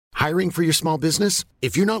Hiring for your small business?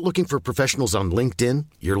 If you're not looking for professionals on LinkedIn,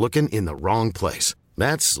 you're looking in the wrong place.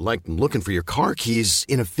 That's like looking for your car keys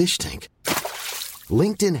in a fish tank.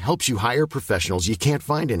 LinkedIn helps you hire professionals you can't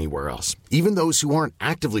find anywhere else, even those who aren't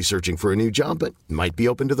actively searching for a new job but might be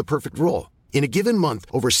open to the perfect role. In a given month,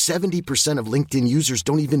 over 70% of LinkedIn users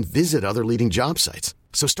don't even visit other leading job sites.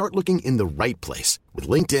 So start looking in the right place. With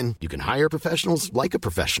LinkedIn, you can hire professionals like a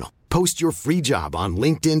professional. Post your free job on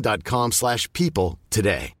linkedin.com/people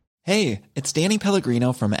today. Hey, it's Danny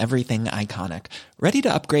Pellegrino from Everything Iconic. Ready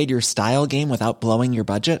to upgrade your style game without blowing your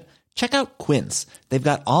budget? Check out Quince. They've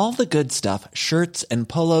got all the good stuff, shirts and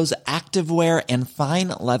polos, activewear, and fine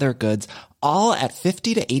leather goods, all at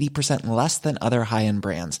 50 to 80% less than other high-end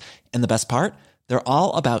brands. And the best part? They're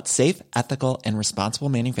all about safe, ethical, and responsible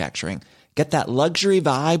manufacturing. Get that luxury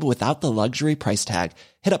vibe without the luxury price tag.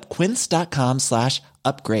 Hit up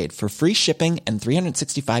quince.com/upgrade for free shipping and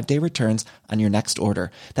 365-day returns on your next order.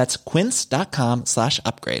 That's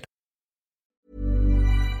quince.com/upgrade.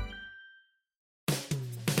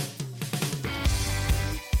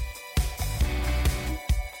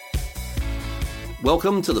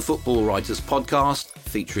 Welcome to the Football Writers Podcast,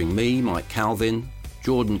 featuring me, Mike Calvin,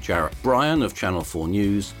 Jordan Jarrett Bryan of Channel 4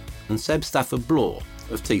 News, and Seb Stafford Bloor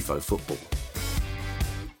of Tifo Football.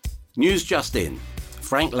 News just in.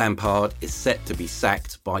 Frank Lampard is set to be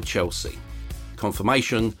sacked by Chelsea.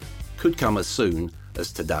 Confirmation could come as soon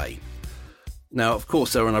as today. Now, of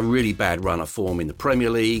course, they're on a really bad run of form in the Premier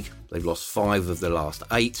League. They've lost 5 of their last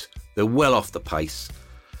 8. They're well off the pace.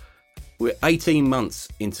 We're 18 months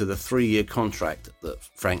into the 3-year contract that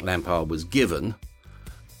Frank Lampard was given.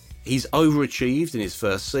 He's overachieved in his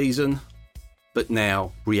first season, but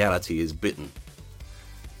now reality is bitten.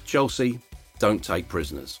 Chelsea don't take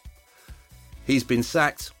prisoners. He's been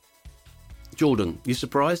sacked. Jordan, you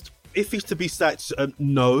surprised? If he's to be sacked,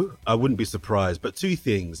 no, I wouldn't be surprised. But 2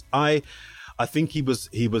 things. I think he was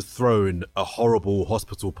thrown a horrible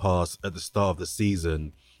hospital pass at the start of the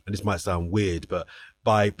season. And this might sound weird, but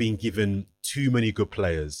by being given too many good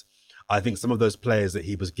players. I think some of those players that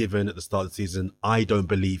he was given at the start of the season, I don't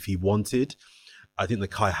believe he wanted. I think the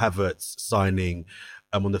Kai Havertz signing,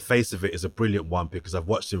 on the face of it, is a brilliant one because I've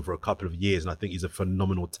watched him for a couple of years and I think he's a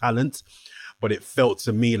phenomenal talent. But it felt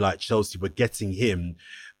to me like Chelsea were getting him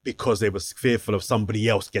because they were fearful of somebody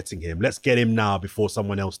else getting him. Let's get him now before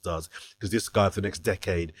someone else does, because this guy for the next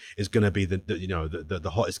decade is going to be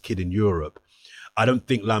the hottest kid in Europe. I don't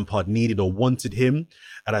think Lampard needed or wanted him.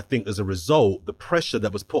 And I think as a result, the pressure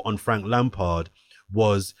that was put on Frank Lampard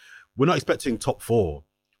was, we're not expecting top 4.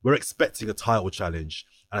 We're expecting a title challenge.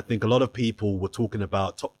 And I think a lot of people were talking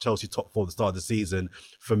about Chelsea top 4 at the start of the season.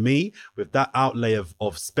 For me, with that outlay of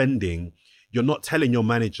spending, you're not telling your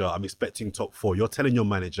manager, I'm expecting top 4. You're telling your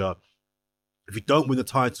manager, if you don't win the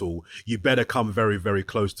title, you better come very, very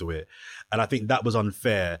close to it. And I think that was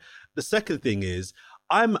unfair. The second thing is,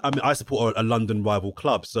 I support a London rival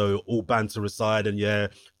club, so all banter aside, and yeah,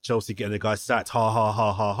 Chelsea getting the guy sacked, ha, ha,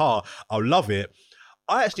 ha, ha, ha. I'll love it.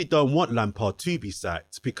 I actually don't want Lampard to be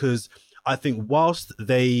sacked because I think whilst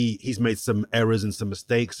he's made some errors and some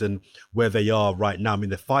mistakes, and where they are right now, I mean,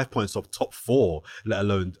 they're 5 points off top 4, let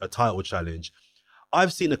alone a title challenge.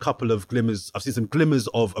 I've seen a couple of glimmers. I've seen some glimmers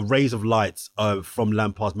of a rays of light from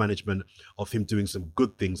Lampard's management of him doing some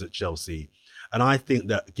good things at Chelsea. And I think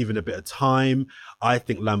that given a bit of time, I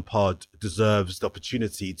think Lampard deserves the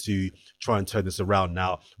opportunity to try and turn this around.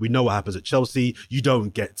 Now, we know what happens at Chelsea. You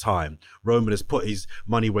don't get time. Roman has put his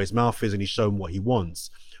money where his mouth is and he's shown what he wants.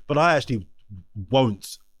 But I actually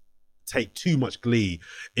won't take too much glee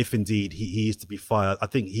if indeed he is to be fired. I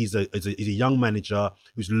think he's a young manager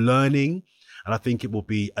who's learning. And I think it will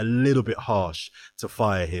be a little bit harsh to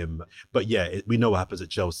fire him. But yeah, we know what happens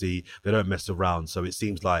at Chelsea. They don't mess around. So it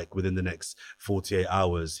seems like within the next 48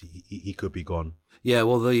 hours, he could be gone. Yeah,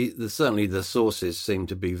 well, certainly the sources seem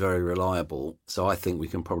to be very reliable. So I think we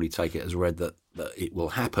can probably take it as read that it will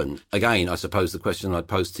happen. Again, I suppose the question I'd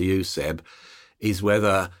pose to you, Seb, is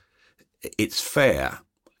whether it's fair.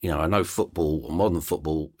 You know, I know football, or modern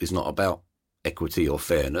football, is not about equity or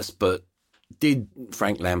fairness, but did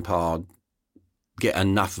Frank Lampard get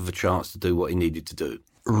enough of a chance to do what he needed to do?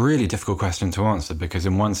 Really difficult question to answer, because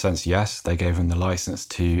in one sense, yes, they gave him the license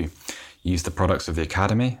to use the products of the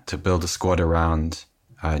academy to build a squad around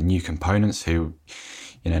new components who,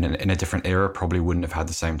 you know, in a different era probably wouldn't have had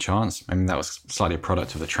the same chance. I mean, that was slightly a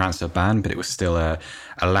product of the transfer ban, but it was still a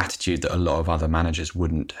latitude that a lot of other managers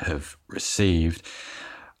wouldn't have received.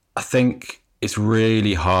 I think it's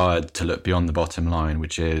really hard to look beyond the bottom line,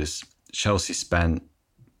 which is Chelsea spent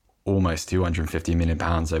almost £250 million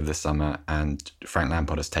over the summer, and Frank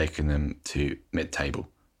Lampard has taken them to mid-table.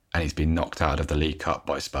 and he's been knocked out of the League Cup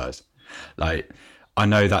by Spurs. Like, I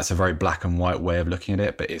know that's a very black and white way of looking at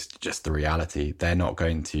it, but it's just the reality. They're not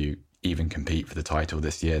going to even compete for the title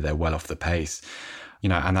this year. They're well off the pace,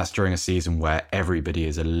 and that's during a season where everybody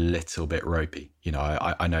is a little bit ropey.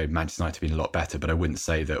 I know Manchester United have been a lot better, but I wouldn't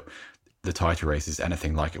say that the title race is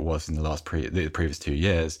anything like it was in the previous 2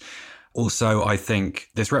 years. Also, I think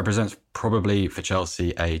this represents probably for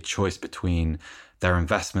Chelsea a choice between their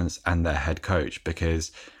investments and their head coach,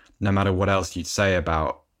 because no matter what else you'd say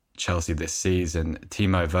about Chelsea this season,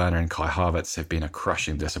 Timo Werner and Kai Havertz have been a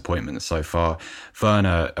crushing disappointment so far.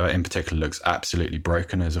 Werner in particular looks absolutely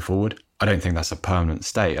broken as a forward. I don't think that's a permanent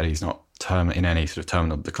state, and he's not in any sort of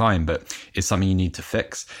terminal decline, but it's something you need to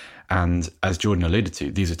fix. And as Jordan alluded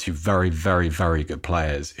to, these are two very, very, very good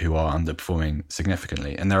players who are underperforming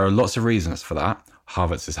significantly. And there are lots of reasons for that.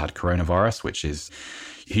 Havertz has had coronavirus, which is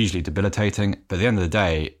hugely debilitating. But at the end of the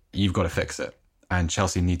day, you've got to fix it. And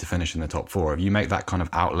Chelsea need to finish in the top four. If you make that kind of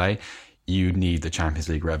outlay, you need the Champions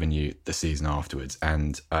League revenue the season afterwards.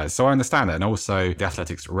 And so I understand that. And also, the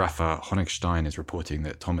Athletic's Rafa Honigstein is reporting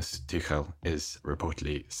that Thomas Tuchel is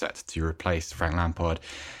reportedly set to replace Frank Lampard.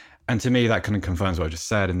 And to me, that kind of confirms what I just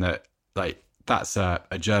said, in that, like, that's a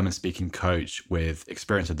German-speaking coach with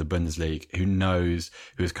experience of the Bundesliga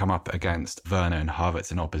who has come up against Werner and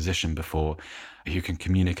Havertz in opposition before, who can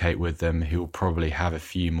communicate with them, who will probably have a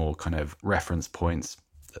few more kind of reference points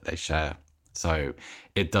that they share. So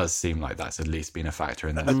it does seem like that's at least been a factor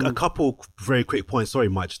in this. A couple very quick points, sorry,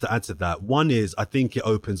 Mike, just to add to that. One is, I think it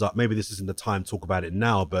opens up, maybe this isn't the time to talk about it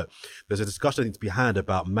now, but there's a discussion I think to be had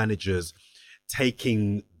about managers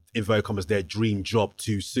taking, inverted commas, their dream job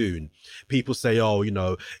too soon. People say,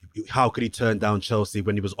 how could he turn down Chelsea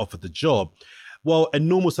when he was offered the job? Well, in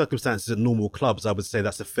normal circumstances at normal clubs, I would say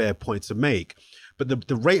that's a fair point to make. But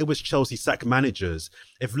the rate at which Chelsea sack managers,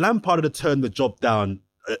 if Lampard had turned the job down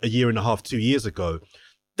a year and a half, 2 years ago,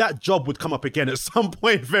 that job would come up again at some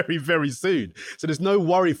point very, very soon. So there's no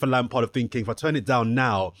worry for Lampard of thinking, if I turn it down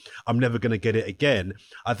now, I'm never going to get it again.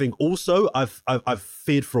 I think also I've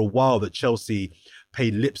feared for a while that Chelsea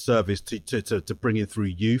paid lip service to bringing through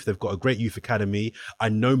youth. They've got a great youth academy. I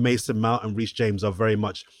know Mason Mount and Reece James are very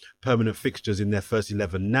much permanent fixtures in their first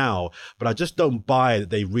 11 now, but I just don't buy that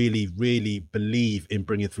they really, really believe in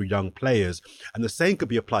bringing through young players. And the same could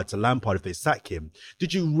be applied to Lampard if they sack him.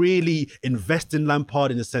 Did you really invest in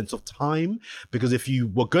Lampard in the sense of time? Because if you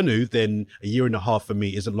were going to, then a year and a half for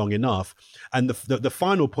me isn't long enough. And the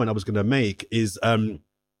final point I was going to make is,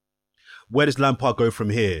 where does Lampard go from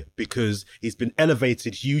here? Because he's been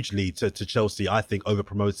elevated hugely to Chelsea, I think, over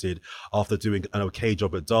promoted after doing an okay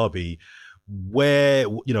job at Derby. Where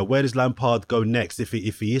does Lampard go next if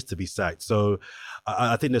he is to be sacked? So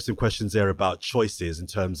I think there's some questions there about choices in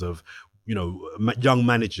terms of, young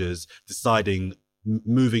managers deciding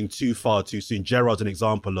moving too far too soon. Gerrard's an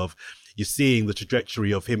example of, you're seeing the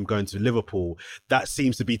trajectory of him going to Liverpool. That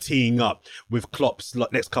seems to be teeing up with Klopp's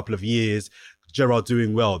next couple of years. Gerrard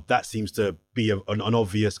doing well, that seems to be an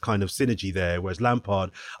obvious kind of synergy there. Whereas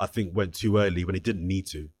Lampard, I think, went too early when he didn't need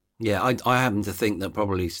to. Yeah, I happen to think that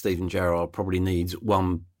probably Steven Gerrard probably needs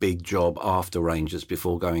one big job after Rangers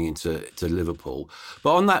before going into Liverpool.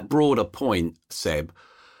 But on that broader point, Seb,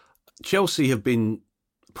 Chelsea have been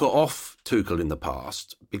put off Tuchel in the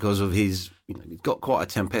past because of his, he's got quite a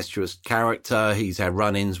tempestuous character. He's had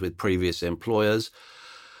run-ins with previous employers.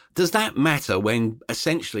 Does that matter when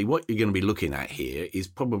essentially what you're going to be looking at here is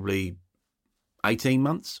probably 18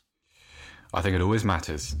 months? I think it always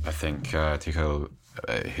matters. I think Tuchel,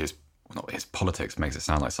 his politics makes it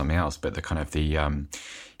sound like something else, but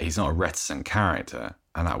he's not a reticent character.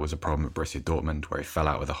 And that was a problem at Borussia Dortmund, where he fell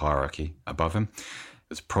out with the hierarchy above him. It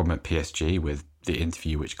was a problem at PSG with the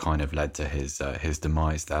interview, which kind of led to his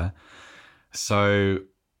demise there. So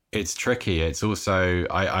it's tricky. It's also,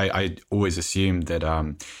 I always assumed that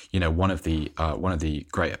one of the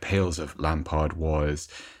great appeals of Lampard was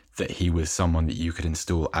that he was someone that you could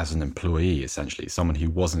install as an employee, essentially, someone who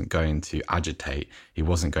wasn't going to agitate, he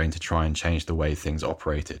wasn't going to try and change the way things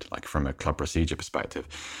operated, like from a club procedure perspective.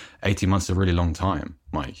 18 months is a really long time,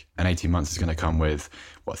 Mike, and 18 months is going to come with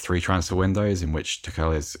 3 transfer windows in which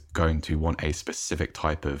Tuchel is going to want a specific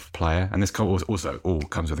type of player, and this also all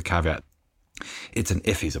comes with a caveat. It's an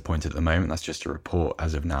if he's appointed at the moment. That's just a report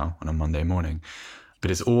as of now on a Monday morning. But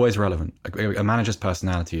it's always relevant. A manager's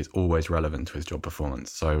personality is always relevant to his job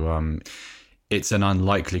performance. So it's an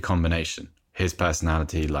unlikely combination. His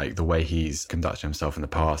personality, like the way he's conducted himself in the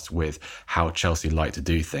past, with how Chelsea like to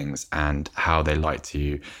do things and how they like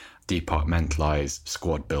to departmentalize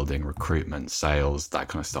squad building, recruitment, sales, that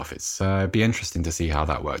kind of stuff. It'd be interesting to see how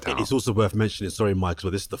that worked out. It's also worth mentioning, sorry, Mike,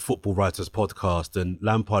 well, this is the Football Writers Podcast, and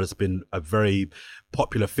Lampard has been a very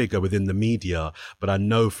popular figure within the media, but I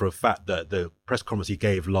know for a fact that the press conference he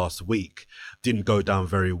gave last week didn't go down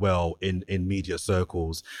very well in media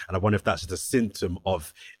circles. And I wonder if that's just a symptom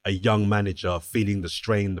of a young manager feeling the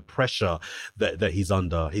strain, the pressure that he's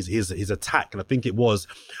under, his attack. And I think it was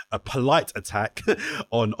a polite attack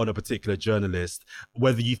on a particular journalist.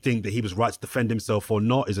 Whether you think that he was right to defend himself or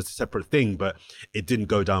not is a separate thing, but it didn't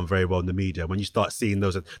go down very well in the media. When you start seeing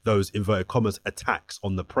those inverted commas attacks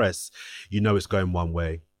on the press, you know it's going one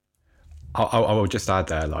way. I will just add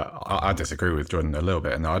there, like, I disagree with Jordan a little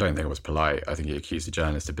bit, and I don't think it was polite. I think he accused the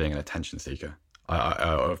journalist of being an attention seeker,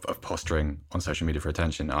 of posturing on social media for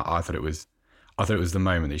attention. I thought it was the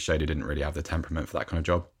moment he showed he didn't really have the temperament for that kind of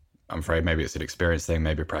job. I'm afraid maybe it's an experience thing,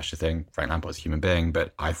 maybe a pressure thing. Frank Lampard's a human being,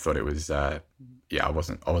 but I thought it was, I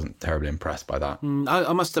wasn't terribly impressed by that.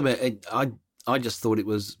 I must admit, I just thought it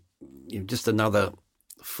was just another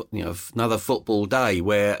football day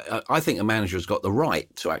where I think a manager has got the right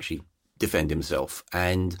to actually defend himself.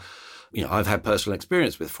 And, I've had personal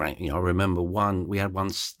experience with Frank. I remember we had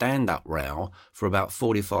one stand-up row for about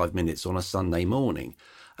 45 minutes on a Sunday morning.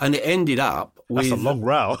 And it ended up with... That's a long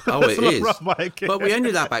row. Oh, it is. Row, Mike. But we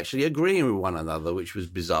ended up actually agreeing with one another, which was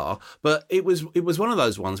bizarre. But it was one of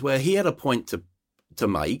those ones where he had a point to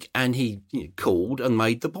make, and he called and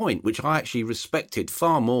made the point, which I actually respected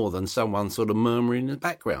far more than someone sort of murmuring in the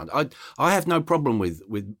background. I have no problem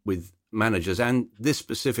with managers, and this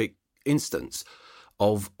specific instance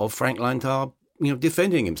of Frank Lampard,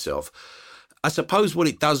 defending himself. I suppose what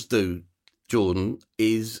it does do, Jordan,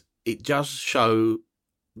 is it just show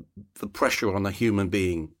the pressure on a human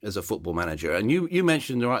being as a football manager. And you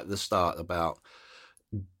mentioned right at the start about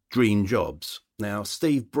dream jobs. Now,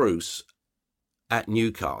 Steve Bruce at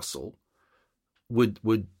Newcastle would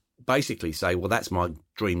basically say, well, that's my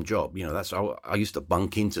dream job. I used to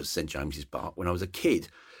bunk into St James's Park when I was a kid.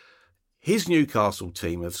 His Newcastle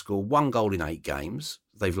team have scored 1 goal in 8 games.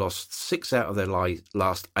 They've lost 6 out of their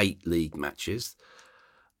last 8 league matches.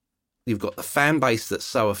 You've got the fan base that's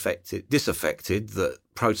so disaffected that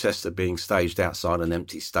protests are being staged outside an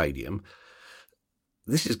empty stadium.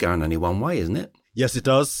 This is going only one way, isn't it? Yes, it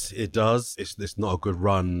does. It does. It's not a good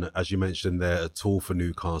run, as you mentioned there, at all for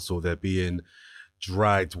Newcastle. They're being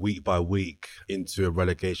dragged week by week into a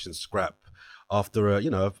relegation scrap after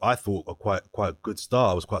I thought a quite good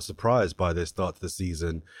start. I was quite surprised by their start to the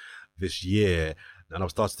season this year, and I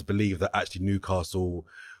was starting to believe that actually Newcastle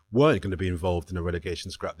weren't going to be involved in a relegation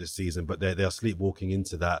scrap this season, but they are sleepwalking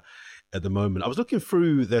into that at the moment. I was looking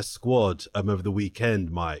through their squad over the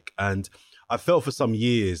weekend, Mike, and I felt for some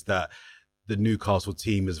years that the Newcastle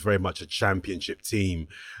team is very much a championship team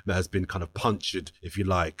that has been kind of punctured, if you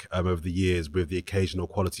like, over the years with the occasional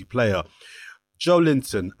quality player. Joe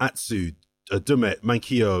Linton, Atsu, Dumet,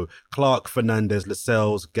 Manquillo, Clark, Fernandez,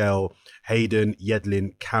 Lascelles, Gale, Hayden,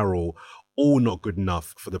 Yedlin, Carroll, all not good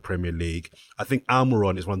enough for the Premier League. I think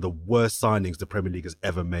Almiron is one of the worst signings the Premier League has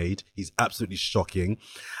ever made. He's absolutely shocking.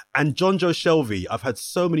 And John Joe Shelvey, I've had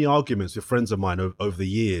so many arguments with friends of mine over the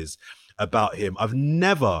years about him. I've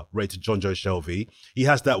never rated John Joe Shelvey. He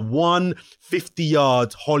has that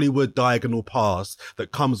 150-yard Hollywood diagonal pass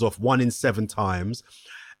that comes off 1 in 7 times.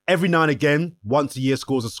 Every now and again, once a year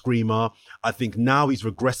scores a screamer. I think now he's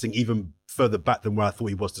regressing even further back than where I thought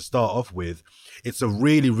he was to start off with. It's a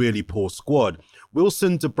really, really poor squad.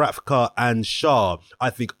 Wilson, Dubravka and Shah, I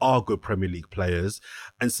think, are good Premier League players.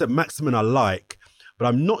 And St Maximin I like, but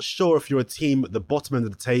I'm not sure if you're a team at the bottom end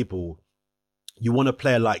of the table, you want a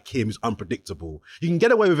player like him who's unpredictable. You can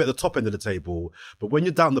get away with it at the top end of the table, but when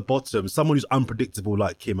you're down the bottom, someone who's unpredictable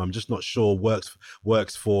like him, I'm just not sure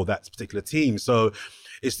works for that particular team. So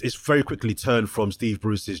it's very quickly turned from Steve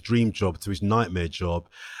Bruce's dream job to his nightmare job.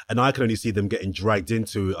 And I can only see them getting dragged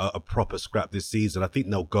into a proper scrap this season. I think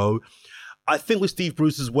they'll go. I think with Steve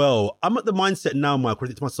Bruce as well, I'm at the mindset now, Mike, where I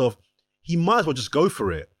think to myself, he might as well just go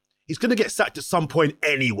for it. He's going to get sacked at some point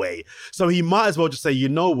anyway. So he might as well just say, you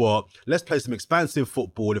know what, let's play some expansive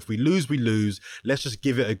football. If we lose, we lose. Let's just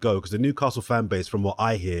give it a go. Because the Newcastle fan base, from what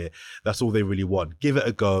I hear, that's all they really want. Give it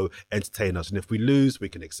a go, entertain us. And if we lose, we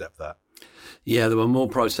can accept that. Yeah, there were more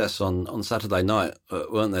protests on Saturday night,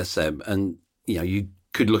 weren't there, Seb? And, you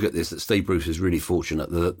could look at this, that Steve Bruce is really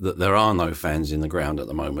fortunate that there are no fans in the ground at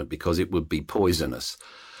the moment, because it would be poisonous.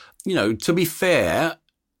 To be fair,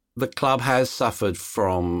 the club has suffered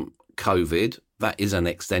from COVID. That is an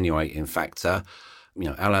extenuating factor.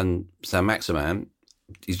 Alain Saint-Maximin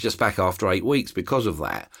is just back after 8 weeks because of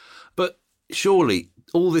that. But surely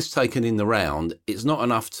all this taken in the round, it's not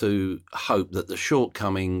enough to hope that the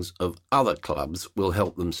shortcomings of other clubs will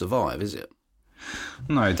help them survive, is it?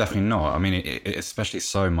 No, definitely not. I mean, especially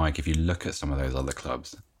so, Mike, if you look at some of those other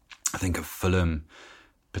clubs. I think of Fulham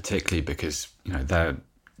particularly because, they're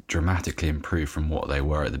dramatically improved from what they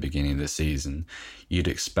were at the beginning of the season. You'd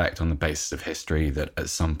expect on the basis of history that at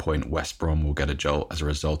some point West Brom will get a jolt as a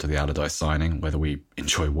result of the Allardyce signing. Whether we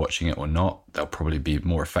enjoy watching it or not, they'll probably be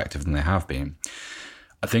more effective than they have been.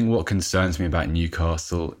 I think what concerns me about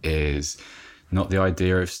Newcastle is not the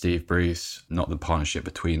idea of Steve Bruce, not the partnership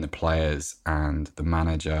between the players and the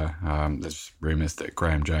manager. There's rumours that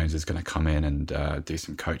Graham Jones is going to come in and do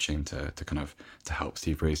some coaching to help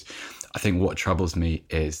Steve Bruce. I think what troubles me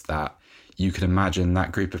is that you can imagine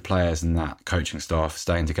that group of players and that coaching staff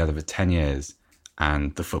staying together for 10 years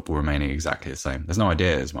and the football remaining exactly the same. There's no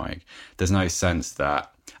ideas, Mike. There's no sense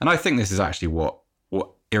that, and I think this is actually what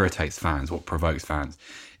irritates fans, what provokes fans,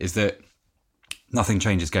 is that nothing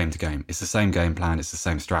changes game to game. It's the same game plan. It's the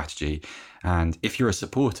same strategy. And if you're a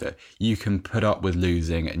supporter, you can put up with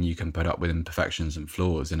losing and you can put up with imperfections and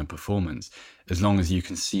flaws in a performance as long as you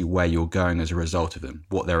can see where you're going as a result of them,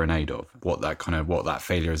 what they're in aid of, what that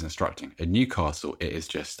failure is instructing. At Newcastle, it is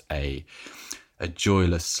just a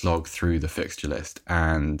joyless slog through the fixture list.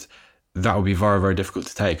 And that would be very, very difficult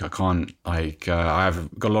to take. I've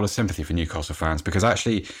got a lot of sympathy for Newcastle fans because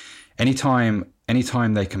actually anytime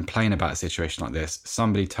they complain about a situation like this,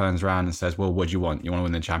 somebody turns around and says, well, what do you want? You want to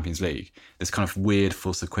win the Champions League? This kind of weird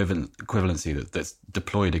false equivalency that's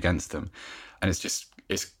deployed against them. And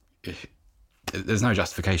there's no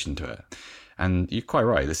justification to it. And you're quite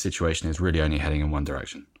right. The situation is really only heading in one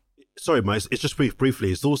direction. Sorry, Mike, it's just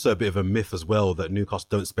briefly. It's also a bit of a myth as well that Newcastle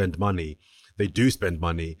don't spend money. They do spend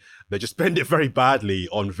money. They just spend it very badly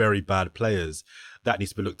on very bad players. That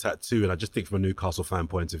needs to be looked at too. And I just think from a Newcastle fan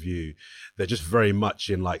point of view, they're just very much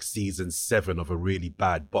in like season 7 of a really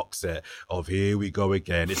bad box set of here we go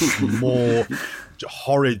again. It's more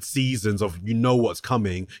horrid seasons of what's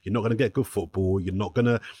coming. You're not going to get good football. You're not going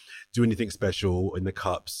to do anything special in the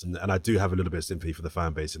cups. And I do have a little bit of sympathy for the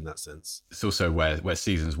fan base in that sense. It's also where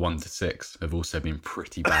seasons 1 to 6 have also been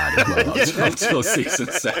pretty bad as well until season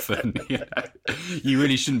 7. You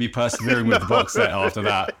really shouldn't be persevering with the box set after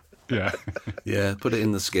that. Yeah, put it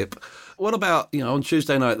in the skip. What about, on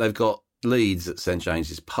Tuesday night, they've got Leeds at St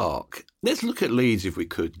James's Park. Let's look at Leeds if we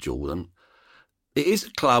could, Jordan. It is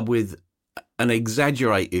a club with an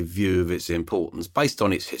exaggerated view of its importance, based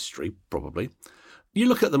on its history, probably. You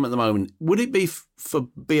look at them at the moment, would it be for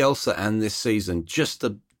Bielsa and this season just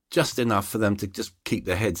enough for them to just keep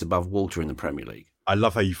their heads above water in the Premier League? I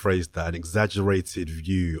love how you phrased that, an exaggerated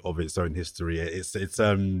view of its own history. It's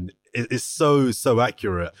so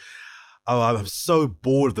accurate. Oh, I'm so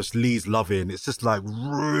bored of this Leeds loving. It's just like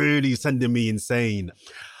really sending me insane.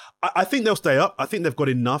 I think they'll stay up. I think they've got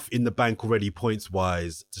enough in the bank already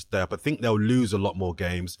points-wise to stay up. I think they'll lose a lot more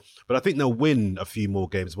games, but I think they'll win a few more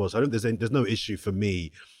games as well. So I don't think there's no issue for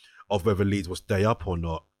me of whether Leeds will stay up or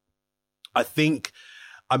not. I've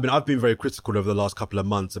been very critical over the last couple of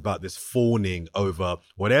months about this fawning over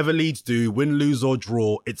whatever Leeds do, win, lose or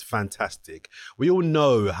draw, it's fantastic. We all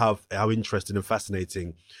know how interesting and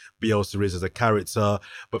fascinating Bielsa is as a character,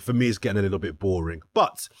 but for me it's getting a little bit boring.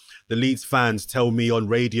 But the Leeds fans tell me on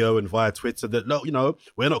radio and via Twitter that, look,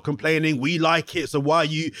 we're not complaining, we like it, so why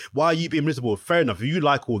are you being miserable? Fair enough, if you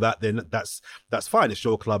like all that, then that's fine. It's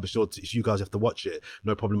your club, it's you guys have to watch it,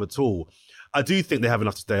 no problem at all. I do think they have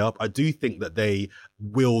enough to stay up. I do think that they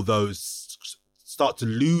will, start to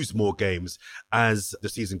lose more games as the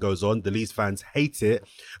season goes on. The Leeds fans hate it,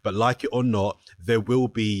 but like it or not, there will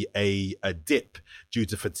be a dip due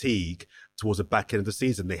to fatigue towards the back end of the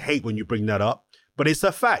season. They hate when you bring that up, but it's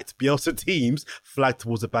a fact. Bielsa teams flag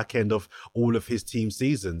towards the back end of all of his team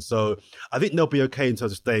seasons. So I think they'll be okay in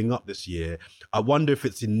terms of staying up this year. I wonder if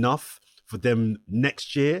it's enough for them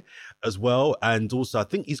next year as well. And also, I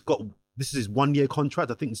think this is his 1-year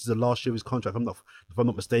contract. I think this is the last year of his contract, if I'm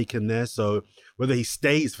not mistaken there. So whether he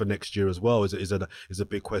stays for next year as well is a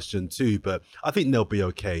big question too. But I think they'll be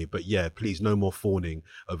okay. But yeah, please, no more fawning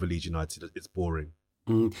over Leeds United. It's boring.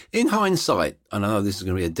 In hindsight, and I know this is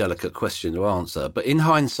going to be a delicate question to answer, but in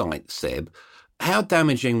hindsight, Seb, how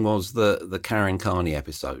damaging was the Karen Carney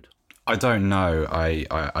episode? I don't know.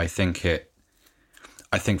 I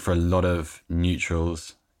think for a lot of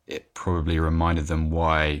neutrals, it probably reminded them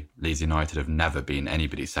why Leeds United have never been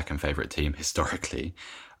anybody's second favourite team historically.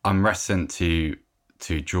 I'm reticent to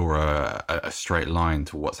draw a straight line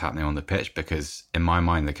to what's happening on the pitch because in my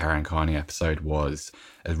mind, the Karen Carney episode was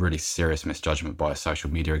a really serious misjudgment by a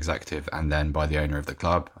social media executive and then by the owner of the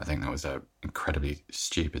club. I think that was an incredibly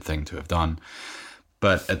stupid thing to have done.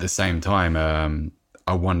 But at the same time,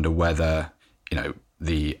 I wonder whether,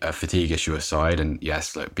 the fatigue issue aside, and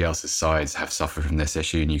yes, look, Bielsa's sides have suffered from this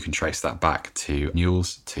issue, and you can trace that back to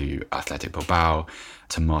Newell's, to Athletic Bilbao,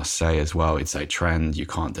 to Marseille as well. It's a trend, you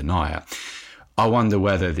can't deny it. I wonder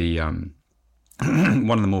whether the one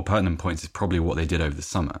of the more pertinent points is probably what they did over the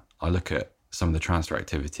summer. I look at some of the transfer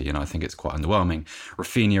activity, and I think it's quite underwhelming.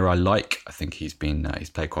 Rafinha, I like. I think he's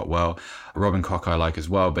played quite well. Robin Koch, I like as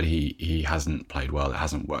well, but he hasn't played well. It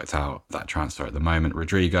hasn't worked out, that transfer at the moment.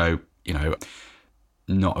 Rodrigo,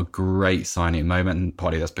 not a great signing at the moment, and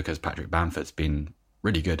partly that's because Patrick Bamford's been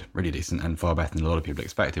really good, really decent, and far better than a lot of people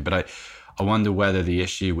expected. But I wonder whether the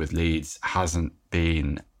issue with Leeds hasn't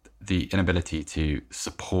been the inability to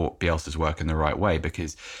support Bielsa's work in the right way,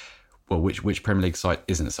 because, well, which Premier League side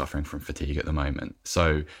isn't suffering from fatigue at the moment?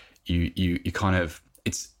 So you kind of,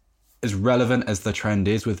 it's as relevant as the trend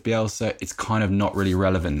is with Bielsa, it's kind of not really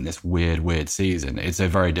relevant in this weird season. It's a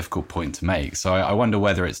very difficult point to make. So I wonder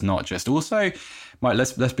whether it's not just also, Mike,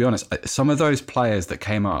 let's be honest, some of those players that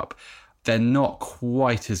came up, they're not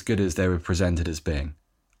quite as good as they were presented as being.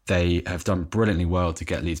 They have done brilliantly well to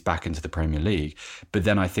get Leeds back into the Premier League. But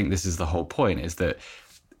then I think this is the whole point, is that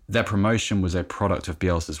their promotion was a product of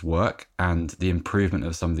Bielsa's work and the improvement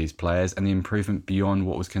of some of these players and the improvement beyond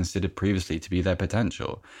what was considered previously to be their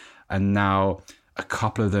potential. And now a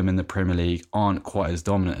couple of them in the Premier League aren't quite as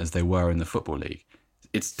dominant as they were in the Football League.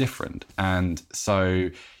 It's different. And so,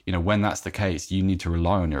 when that's the case, you need to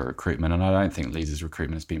rely on your recruitment. And I don't think Leeds'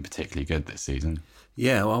 recruitment has been particularly good this season.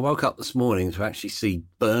 Yeah, well, I woke up this morning to actually see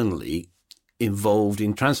Burnley involved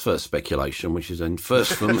in transfer speculation, which is a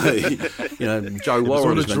first for me. Joe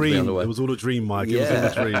Warren is meant to be on the way. It was all a dream, Mike. It was all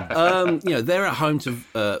a dream. They're at home to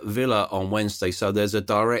Villa on Wednesday, so there's a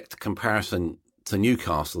direct comparison to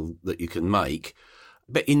Newcastle that you can make.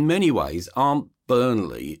 But in many ways, aren't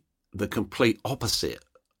Burnley the complete opposite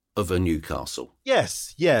of a Newcastle?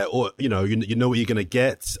 Yes, yeah. Or, you know what you're going to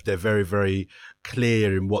get. They're very, very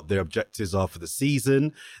clear in what their objectives are for the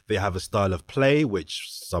season. They have a style of play, which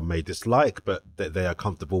some may dislike, but they are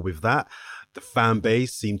comfortable with that. The fan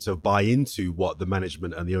base seem to buy into what the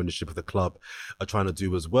management and the ownership of the club are trying to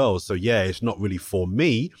do as well. So, yeah, it's not really for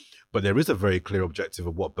me, but there is a very clear objective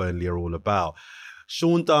of what Burnley are all about.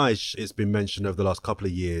 Sean Dyche, it's been mentioned over the last couple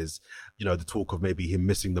of years, the talk of maybe him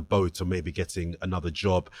missing the boat or maybe getting another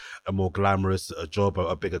job, a more glamorous job,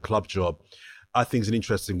 a bigger club job. I think it's an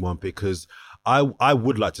interesting one because I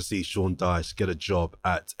would like to see Sean Dyche get a job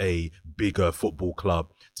at a bigger football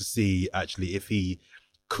club to see actually if he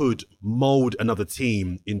could mould another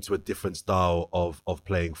team into a different style of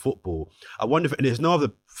playing football. I wonder if, and there's no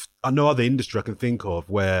other industry I can think of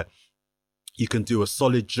where you can do a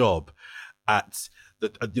solid job at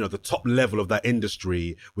the top level of that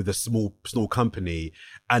industry with a small company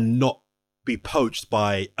and not be poached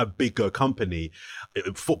by a bigger company.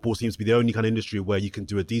 Football seems to be the only kind of industry where you can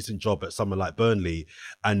do a decent job at somewhere like Burnley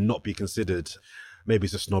and not be considered. Maybe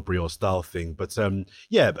it's a snobbery or style thing, but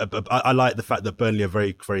I like the fact that Burnley are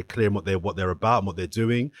very, very clear in what they're about and what they're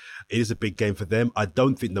doing. It is a big game for them. I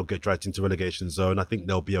don't think they'll get dragged into relegation zone. I think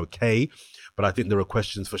they'll be okay, but I think there are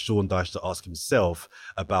questions for Sean Dyche to ask himself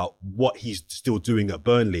about what he's still doing at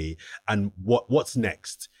Burnley and what's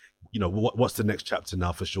next. What's the next chapter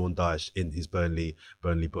now for Sean Dyche in his Burnley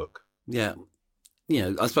book? Yeah.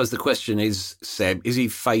 I suppose the question is, Seb, is he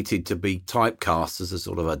fated to be typecast as a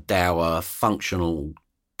sort of a dour, functional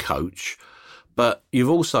coach? But you've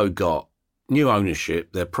also got new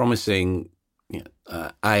ownership. They're promising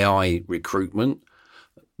AI recruitment.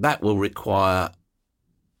 That will require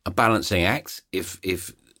a balancing act if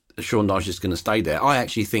Sean Dyche is going to stay there. I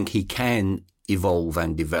actually think he can evolve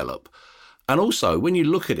and develop. And also, when you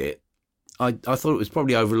look at it, I thought it was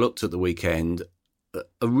probably overlooked at the weekend,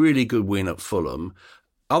 a really good win at Fulham.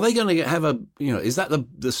 Are they going to have is that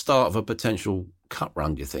the start of a potential cup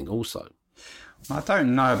run, do you think, also? I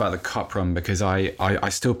don't know about the cup run because I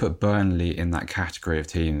still put Burnley in that category of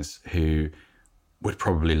teams who would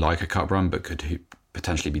probably like a cup run but could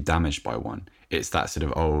potentially be damaged by one. It's that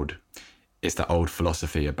old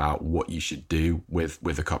philosophy about what you should do with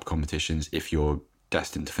the cup competitions if you're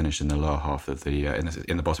destined to finish in the lower half of the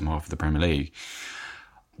in the bottom half of the Premier League.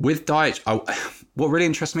 With Dyche, what really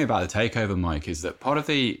interests me about the takeover, Mike, is that part of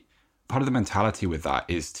the mentality with that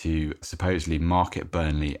is to supposedly market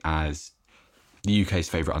Burnley as the UK's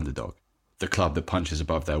favourite underdog, the club that punches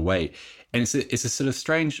above their weight. And it's a sort of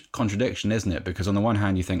strange contradiction, isn't it? Because on the one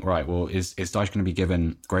hand, you think, right, well, is Dyche going to be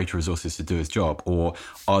given greater resources to do his job? Or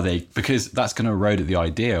are they, because that's going to erode the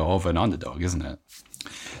idea of an underdog, isn't it?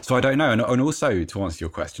 So I don't know. And also, to answer your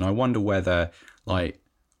question, I wonder whether,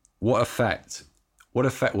 what effect what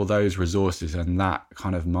effect will those resources and that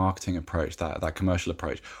kind of marketing approach, that commercial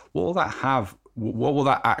approach, what will that have? What will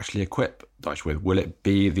that actually equip Dyche with? Will it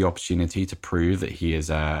be the opportunity to prove that he is,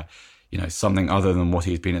 something other than what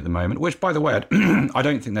he's been at the moment? Which, by the way, I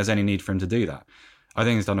don't think there's any need for him to do that. I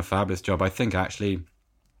think he's done a fabulous job. I think actually,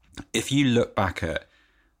 if you look back at,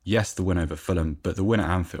 yes, the win over Fulham, but the win at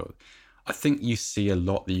Anfield, I think you see a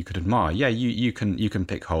lot that you could admire. Yeah, you can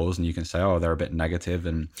pick holes and you can say, oh, they're a bit negative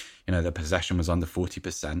and, the possession was under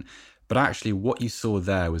 40%. But actually what you saw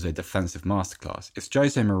there was a defensive masterclass. If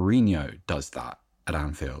Jose Mourinho does that at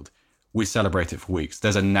Anfield, we celebrate it for weeks.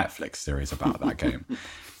 There's a Netflix series about that game.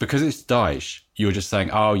 Because it's Dyche, you're just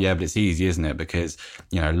saying, oh yeah, but it's easy, isn't it? Because,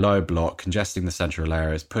 low block, congesting the central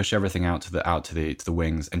areas, push everything out to the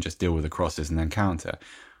wings and just deal with the crosses and then counter.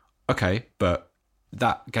 Okay, but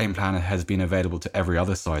that game plan has been available to every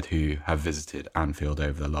other side who have visited Anfield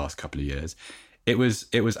over the last couple of years. It was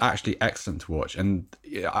actually excellent to watch, and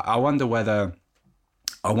I wonder whether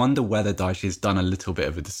Dyche has done a little bit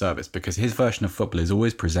of a disservice, because his version of football is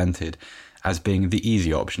always presented as being the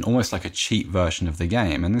easy option, almost like a cheap version of the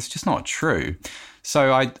game, and it's just not true.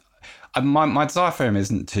 So my desire for him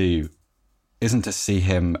isn't to see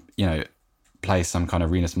him, play some kind of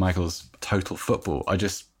Rinus Michels total football. I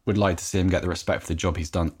just would like to see him get the respect for the job he's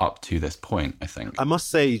done up to this point, I think. I must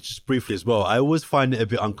say, just briefly as well, I always find it a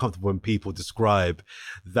bit uncomfortable when people describe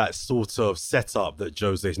that sort of setup that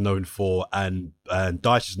Jose is known for and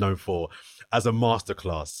Dyche is known for as a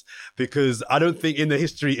masterclass, because I don't think in the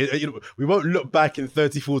history, we won't look back in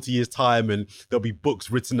 30, 40 years time and there'll be books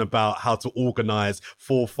written about how to organise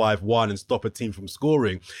 4-5-1 and stop a team from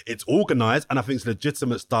scoring. It's organised, and I think it's a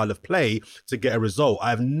legitimate style of play to get a result. I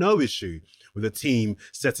have no issue with a team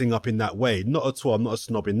setting up in that way. Not at all. I'm not a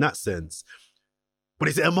snob in that sense. But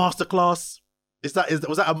is it a masterclass? Was that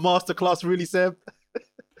a masterclass really, Seb?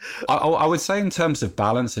 I would say in terms of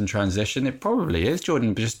balance and transition, it probably is,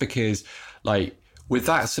 Jordan, just because with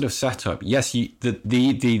that sort of setup, yes,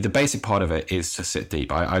 the basic part of it is to sit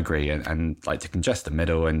deep. I agree. And to congest the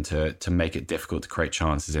middle and to make it difficult to create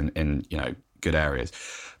chances in good areas.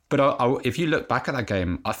 But if you look back at that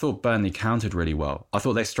game, I thought Burnley countered really well. I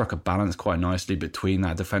thought they struck a balance quite nicely between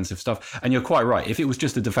that defensive stuff. And you're quite right. If it was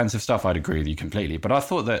just the defensive stuff, I'd agree with you completely. But I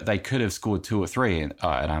thought that they could have scored 2 or 3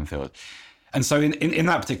 at Anfield. And so in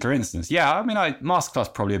that particular instance, yeah,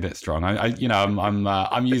 masterclass probably a bit strong.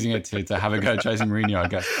 I'm using it to have a go at Jose Mourinho, I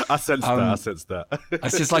guess. I sense that.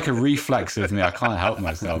 It's just like a reflex with me. I can't help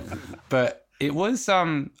myself. But it was,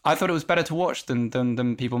 I thought it was better to watch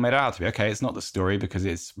than people made it out to be. Okay, it's not the story because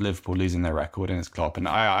it's Liverpool losing their record and it's Klopp, and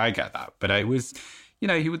I get that. But it was,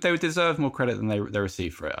 they would deserve more credit than they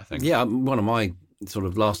received for it, I think. Yeah, one of my sort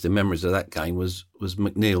of lasting memories of that game was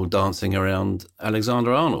McNeil dancing around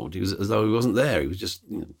Alexander-Arnold. He was as though he wasn't there. He was just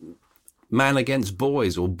man against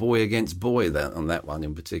boys, or boy against boy on that one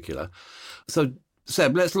in particular. So,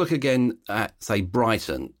 Seb, let's look again at, say,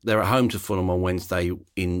 Brighton. They're at home to Fulham on Wednesday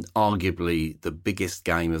in arguably the biggest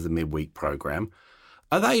game of the midweek programme.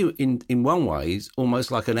 Are they, in one ways,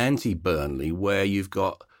 almost like an anti-Burnley, where you've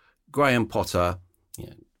got Graham Potter,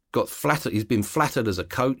 got flattered? He's been flattered as a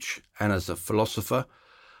coach and as a philosopher.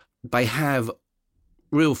 They have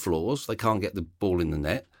real flaws. They can't get the ball in the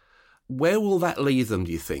net. Where will that leave them,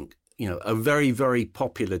 do you think? A very, very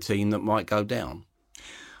popular team that might go down.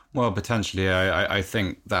 Well, potentially. I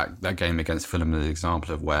think that game against Fulham is an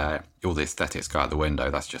example of where all the aesthetics go out the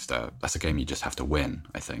window. That's a game you just have to win,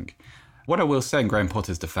 I think. What I will say in Graham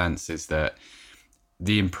Potter's defence is that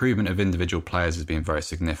the improvement of individual players has been very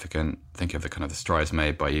significant. Think of the strides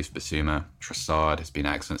made by Yves Bissouma. Trossard has been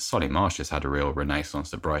excellent. Solly Marsh has had a real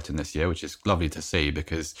renaissance at Brighton this year, which is lovely to see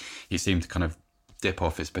because he seemed to kind of dip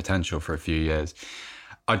off his potential for a few years.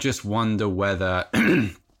 I just wonder whether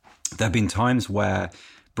there have been times where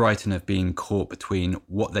Brighton have been caught between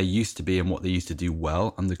what they used to be and what they used to do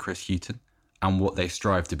well under Chris Hughton and what they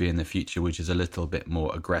strive to be in the future, which is a little bit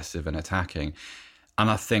more aggressive and attacking. And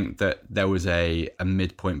I think that there was a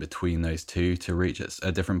midpoint between those two to reach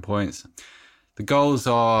at different points. The goals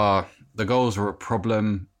are a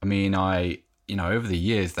problem. Over the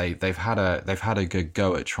years they've had a good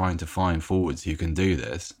go at trying to find forwards who can do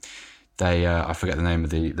this. I forget the name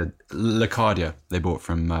of the Locadia they bought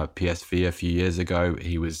from PSV a few years ago.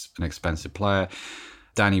 He was an expensive player.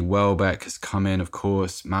 Danny Welbeck has come in, of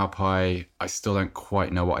course. Maupay, I still don't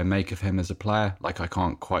quite know what I make of him as a player. I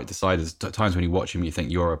can't quite decide. There's times when you watch him, you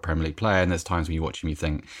think you're a Premier League player, and there's times when you watch him, you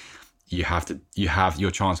think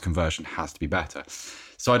your chance conversion has to be better.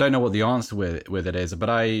 So I don't know what the answer with it is, but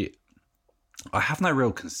I have no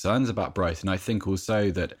real concerns about Brighton. I think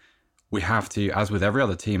also that we have to, as with every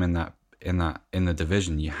other team in in the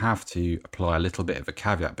division, you have to apply a little bit of a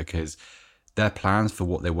caveat, because their plans for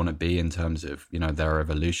what they want to be in terms of, their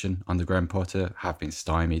evolution under Graham Potter have been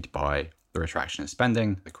stymied by the retraction of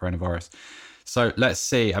spending, the coronavirus. So let's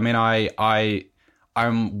see. I mean,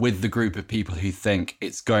 I'm with the group of people who think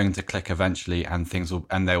it's going to click eventually, and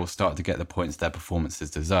they will start to get the points their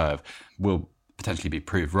performances deserve. We'll potentially be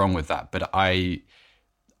proved wrong with that, but I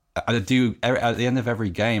do, at the end of every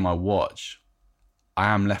game I watch, I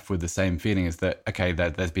am left with the same feeling, is that, okay,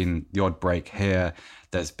 there's been the odd break here,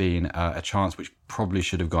 there's been a chance which probably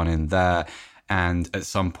should have gone in there, and at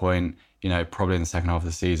some point, probably in the second half of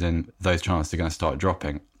the season, those chances are going to start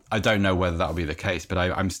dropping. I don't know whether that'll be the case, but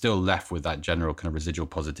I'm still left with that general kind of residual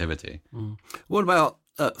positivity. What about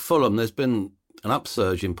Fulham? There's been an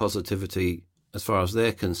upsurge in positivity as far as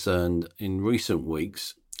they're concerned in recent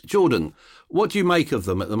weeks. Jordan, what do you make of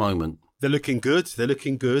them at the moment? They're looking good.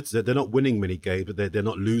 They're not winning many games, but they're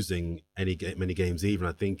not losing many games even.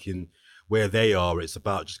 I think in where they are, it's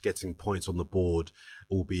about just getting points on the board,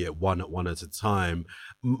 albeit one at a time.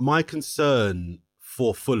 My concern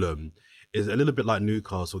for Fulham is a little bit like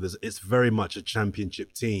Newcastle. It's very much a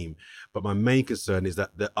championship team, but my main concern is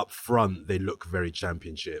that they're up front, they look very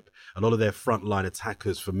championship. A lot of their frontline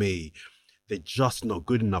attackers, for me, they're just not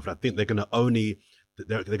good enough. And I think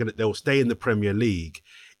they'll stay in the Premier League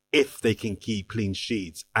if they can keep clean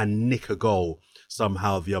sheets and nick a goal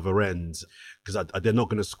somehow the other end, because they're not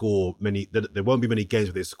going to score many. There won't be many games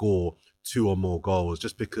where they score 2 or more goals,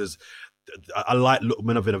 just because I like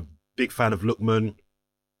Lookman. I've been a big fan of Lookman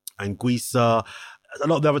and Guisa. A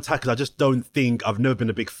lot of the other attackers, I've never been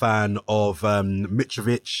a big fan of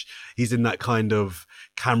Mitrovic. He's in that kind of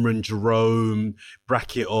Cameron Jerome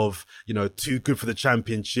bracket of, too good for the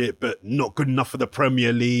Championship, but not good enough for the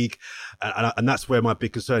Premier League. And that's where my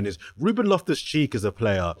big concern is. Ruben Loftus-Cheek is a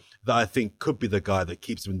player that I think could be the guy that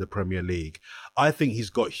keeps him in the Premier League. I think he's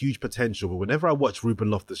got huge potential, but whenever I watch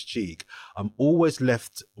Ruben Loftus-Cheek, I'm always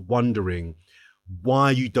left wondering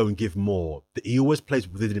why you don't give more. He always plays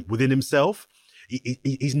within himself.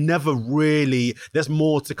 He's never really, there's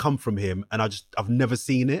more to come from him, and I've never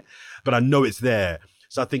seen it, but I know it's there.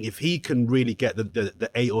 So I think if he can really get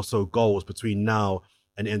the 8 or so goals between now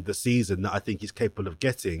and the end of the season that I think he's capable of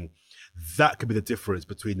getting, that could be the difference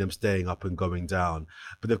between them staying up and going down.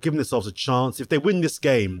 But they've given themselves a chance. If they win this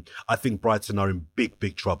game, I think Brighton are in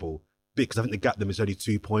big trouble, because I think the gap them is only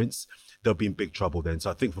 2 points. They'll be in big trouble then.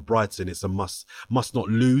 So I think for Brighton, it's a must not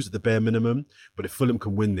lose at the bare minimum. But if Fulham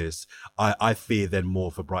can win this, I fear then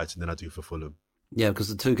more for Brighton than I do for Fulham. Yeah, because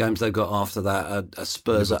the 2 games they've got after that are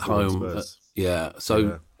Spurs at home. Spurs.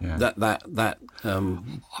 So yeah.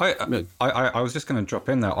 I was just going to drop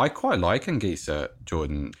in there. I quite like Anguissa,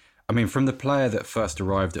 Jordan. I mean, from the player that first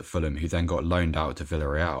arrived at Fulham, who then got loaned out to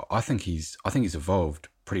Villarreal, I think he's evolved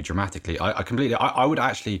pretty dramatically. I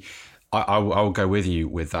will go with you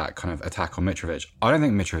with that kind of attack on Mitrovic. I don't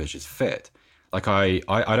think Mitrovic is fit. Like I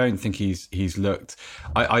don't think he's looked.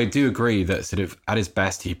 I do agree that sort of at his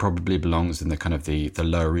best he probably belongs in the kind of the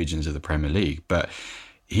lower regions of the Premier League, but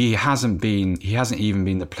he hasn't even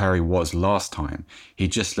been the player he was last time. He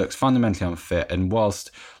just looks fundamentally unfit. And whilst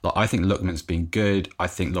I think Lookman's been good, I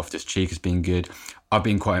think Loftus-Cheek has been good. I've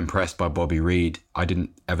been quite impressed by Bobby Reid. I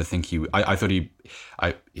didn't ever think I thought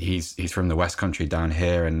he's from the West Country down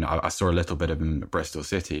here, and I saw a little bit of him at Bristol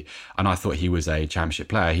City, and I thought he was a Championship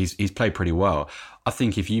player. He's played pretty well. I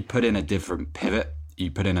think if you put in a different pivot,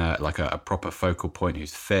 you put in a proper focal point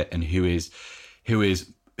who's fit and who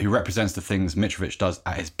represents the things Mitrovic does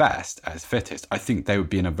at his best, at his fittest, I think they would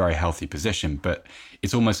be in a very healthy position. But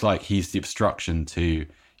it's almost like he's the obstruction to,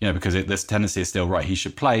 because this tendency is still right. He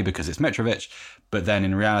should play because it's Mitrovic, but then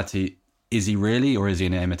in reality, is he really, or is he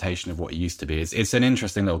an imitation of what he used to be? It's an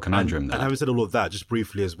interesting little conundrum there. And having said all of that, just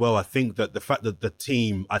briefly as well, I think that the fact that the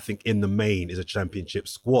team, I think in the main, is a Championship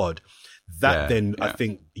squad, I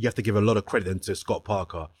think you have to give a lot of credit then to Scott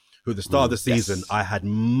Parker, who at the start of the season, I had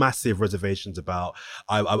massive reservations about.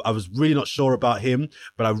 I was really not sure about him,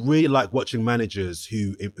 but I really like watching managers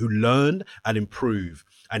who learn and improve.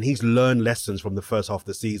 And he's learned lessons from the first half of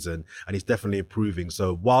the season, and he's definitely improving.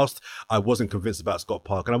 So whilst I wasn't convinced about Scott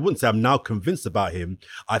Parker, and I wouldn't say I'm now convinced about him,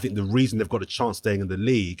 I think the reason they've got a chance staying in the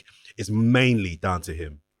league is mainly down to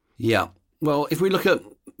him. Yeah. Well, if we look at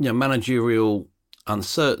managerial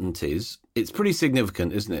uncertainties, it's pretty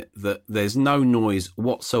significant, isn't it, that there's no noise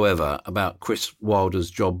whatsoever about Chris Wilder's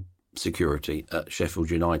job security at Sheffield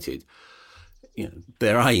United.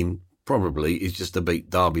 Their aim probably is just to beat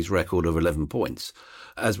Derby's record of 11 points.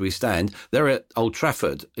 As we stand, they're at Old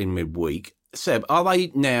Trafford in midweek, Seb, are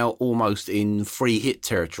they now almost in free hit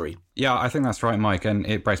territory? Yeah, I think that's right, Mike. And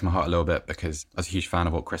it breaks my heart a little bit because I was a huge fan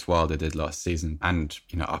of what Chris Wilder did last season and,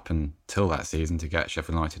 up until that season to get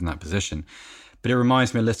Sheffield United in that position. But it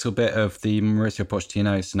reminds me a little bit of the Mauricio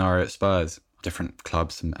Pochettino scenario at Spurs. Different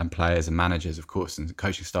clubs and players and managers, of course, and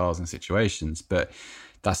coaching styles and situations. But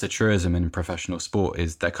that's the truism in professional sport,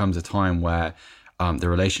 is there comes a time where the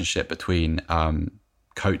relationship between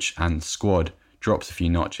coach and squad drops a few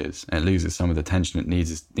notches and it loses some of the tension it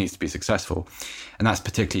needs to be successful. And that's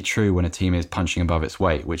particularly true when a team is punching above its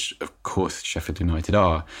weight, which of course Sheffield United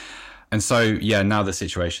are. And so, yeah, now the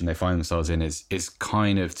situation they find themselves in is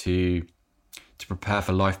kind of to prepare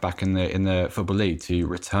for life back in the Football League, to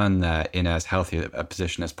return there in as healthy a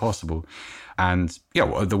position as possible. And yeah,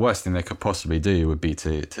 well, the worst thing they could possibly do would be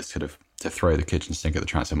to throw the kitchen sink at the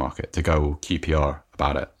transfer market, to go QPR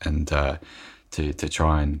about it, and to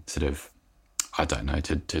try and sort of, I don't know,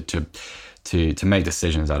 to make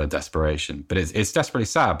decisions out of desperation. But it's desperately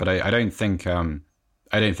sad. But I don't think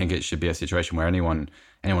it should be a situation where anyone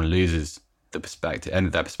loses the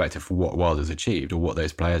perspective for what Wilder's achieved or what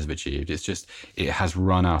those players have achieved. It's just, it has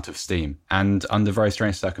run out of steam, and under very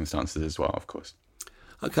strange circumstances as well, of course.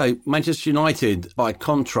 Okay, Manchester United, by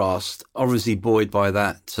contrast, obviously buoyed by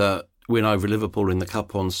that win over Liverpool in the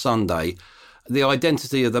Cup on Sunday. The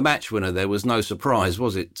identity of the match winner there was no surprise,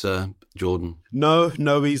 was it, Jordan? No,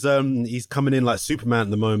 he's coming in like Superman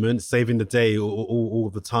at the moment, saving the day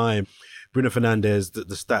all the time. Bruno Fernandes, the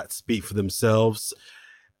stats speak for themselves.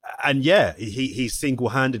 And yeah, he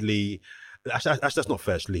single-handedly, actually that's not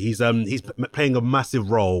fair, actually. He's playing a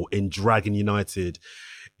massive role in dragging United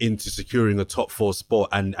into securing a top 4 spot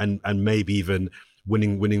and maybe even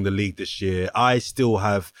winning the league this year. I still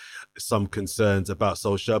have some concerns about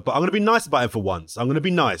Solskjaer, but I'm going to be nice about him for once. I'm going to be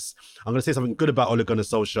nice. I'm going to say something good about Ole Gunnar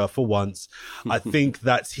Solskjaer for once. I think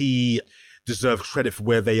that he deserves credit for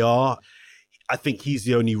where they are. I think he's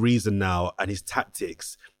the only reason now, and his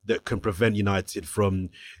tactics, that can prevent United from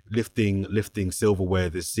lifting silverware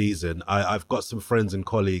this season. I've got some friends and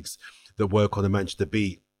colleagues that work on the Manchester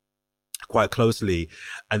Beat quite closely,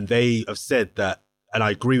 and they have said that, and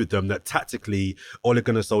I agree with them, that tactically, Ole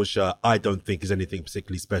Gunnar Solskjaer, I don't think is anything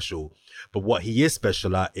particularly special. But what he is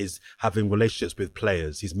special at is having relationships with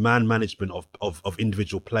players. His man management of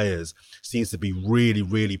individual players seems to be really,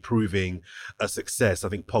 really proving a success. I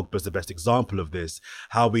think Pogba's the best example of this.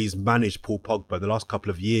 How he's managed Paul Pogba the last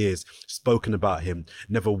couple of years, spoken about him,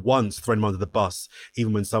 never once thrown him under the bus,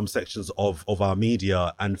 even when some sections of our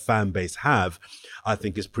media and fan base have, I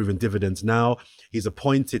think is proven dividends now. He's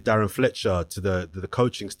appointed Darren Fletcher to the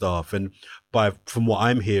coaching staff, and from what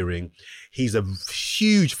I'm hearing, he's a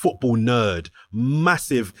huge football nerd,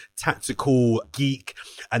 massive tactical geek,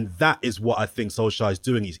 and that is what I think Solskjaer is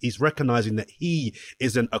doing. He's recognizing that he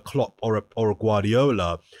isn't a Klopp or a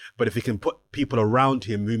Guardiola, but if he can put people around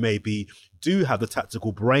him who maybe do have the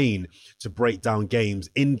tactical brain to break down games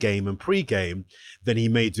in-game and pre-game, then he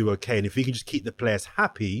may do okay. And if he can just keep the players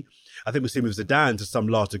happy, I think we've seen with Zidane to some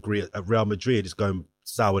large degree at Real Madrid, it's going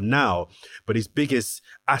sour now. But his biggest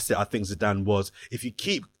asset, I think, Zidane, was if you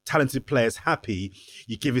keep talented players happy,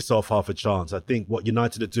 you give yourself half a chance. I think what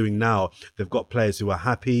United are doing now, they've got players who are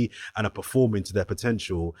happy and are performing to their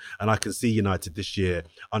potential. And I can see United this year,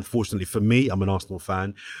 unfortunately for me, I'm an Arsenal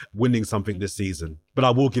fan, winning something this season. But I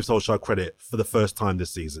will give Solskjaer credit for the first time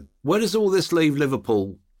this season. Where does all this leave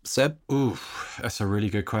Liverpool, Seb? Ooh, that's a really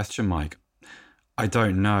good question, Mike. I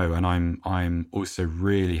don't know, and I'm also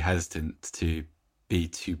really hesitant to be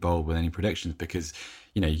too bold with any predictions because,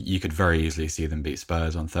 you could very easily see them beat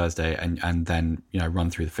Spurs on Thursday and then, run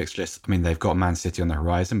through the fixture list. I mean, they've got Man City on the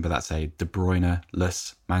horizon, but that's a De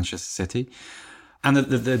Bruyne-less Manchester City. And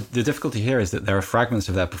the difficulty here is that there are fragments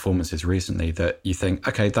of their performances recently that you think,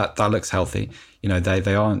 okay, that looks healthy.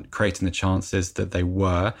 They aren't creating the chances that they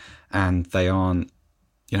were, and they aren't,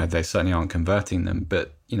 they certainly aren't converting them,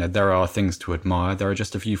 but there are things to admire. There are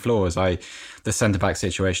just a few flaws. The centre-back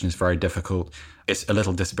situation is very difficult. It's a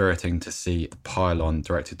little dispiriting to see the pile-on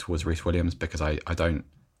directed towards Reece Williams because I don't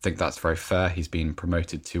think that's very fair. He's been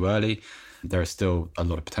promoted too early. There is still a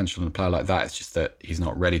lot of potential in a player like that. It's just that he's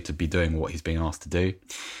not ready to be doing what he's being asked to do.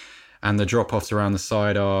 And the drop-offs around the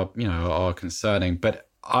side are concerning. But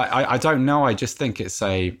I don't know. I just think it's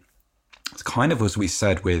kind of as we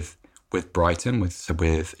said with Brighton,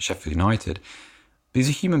 with Sheffield United. These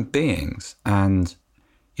are human beings, and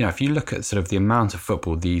if you look at sort of the amount of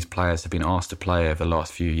football these players have been asked to play over the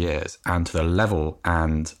last few years, and to the level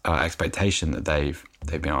and expectation that they've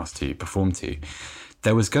been asked to perform to,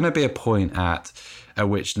 there was going to be a point at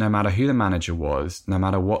which no matter who the manager was, no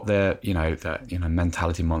matter what their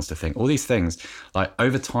mentality monster thing, all these things, like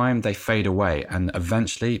over time they fade away and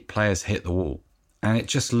eventually players hit the wall. And it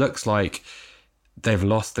just looks like they've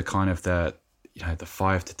lost the kind of the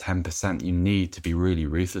 5 to 10% you need to be really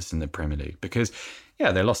ruthless in the Premier League. Because,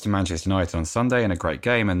 yeah, they lost to Manchester United on Sunday in a great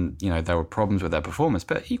game and, there were problems with their performance,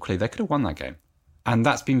 but equally they could have won that game. And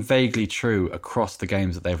that's been vaguely true across the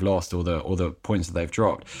games that they've lost or the points that they've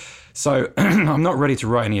dropped. So I'm not ready to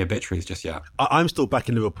write any obituaries just yet. I'm still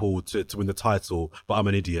backing Liverpool to win the title, but I'm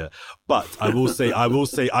an idiot. But I will say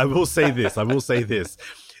this.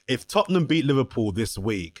 If Tottenham beat Liverpool this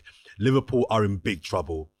week, Liverpool are in big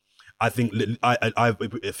trouble. I think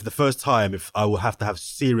if for the first time, if I will have to have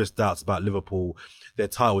serious doubts about Liverpool, their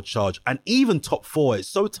title charge, and even top four, it's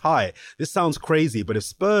so tight. This sounds crazy, but if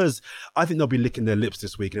Spurs, I think they'll be licking their lips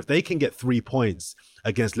this week. And if they can get 3 points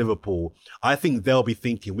against Liverpool, I think they'll be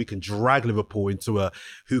thinking we can drag Liverpool into a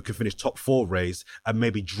who can finish top four race and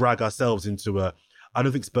maybe drag ourselves into a, I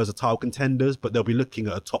don't think Spurs are title contenders, but they'll be looking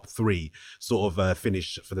at a top 3 sort of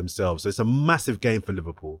finish for themselves. So it's a massive game for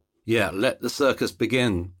Liverpool. Yeah, let the circus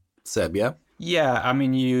begin. Seb, yeah? Yeah, I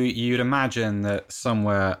mean, you'd imagine that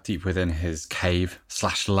somewhere deep within his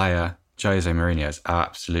cave/lair, Jose Mourinho is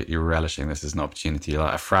absolutely relishing this as an opportunity,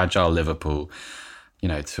 like a fragile Liverpool,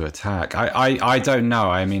 to attack. I don't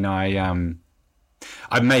know. I mean,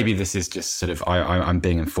 I maybe this is just sort of I'm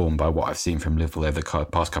being informed by what I've seen from Liverpool over the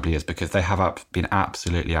past couple of years, because they have been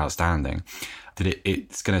absolutely outstanding. That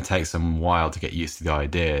it's going to take some while to get used to the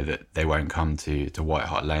idea that they won't come to White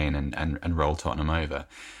Hart Lane and roll Tottenham over.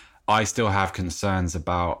 I still have concerns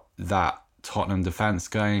about that Tottenham defence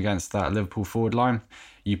going against that Liverpool forward line.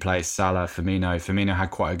 You play Salah, Firmino. Firmino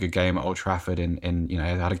had quite a good game at Old Trafford and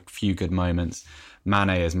had a few good moments.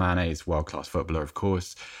 Mane is world-class footballer, of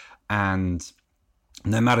course. And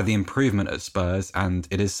no matter the improvement at Spurs, and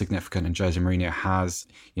it is significant, and Jose Mourinho has,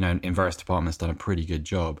 in various departments done a pretty good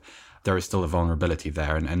job, there is still a vulnerability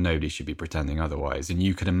there, and nobody should be pretending otherwise. And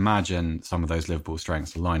you could imagine some of those Liverpool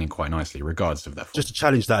strengths aligning quite nicely, regardless of their form. Just to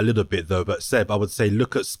challenge that a little bit, though, but Seb, I would say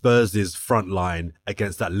look at Spurs' front line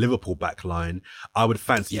against that Liverpool back line. I would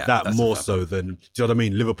fancy that more so than, do you know what I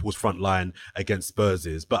mean, Liverpool's front line against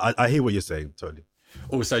Spurs'. But I hear what you're saying, totally.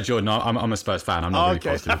 Also, Jordan, I'm a Spurs fan. I'm not really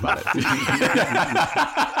positive about it.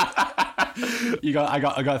 I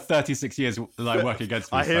got 36 years working against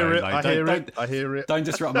me. I hear it. Don't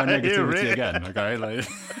disrupt my negativity again, okay?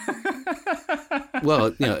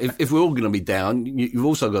 Well, if we're all going to be down, you've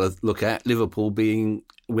also got to look at Liverpool being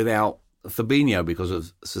without Fabinho because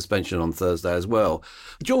of suspension on Thursday as well.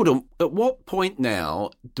 Jordan, at what point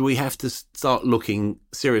now do we have to start looking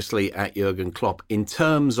seriously at Jurgen Klopp in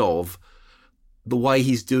terms of the way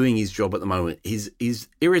he's doing his job at the moment? His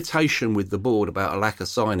irritation with the board about a lack of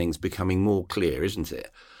signings becoming more clear, isn't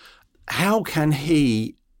it? How can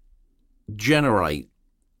he generate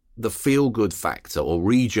the feel-good factor or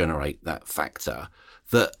regenerate that factor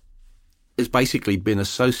that has basically been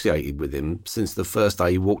associated with him since the first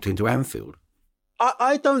day he walked into Anfield?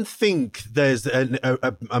 I don't think there's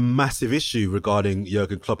a massive issue regarding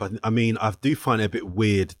Jurgen Klopp. I mean, I do find it a bit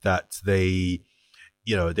weird that they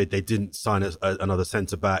didn't sign another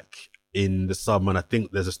centre-back in the summer, and I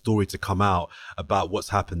think there's a story to come out about what's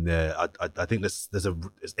happened there. I think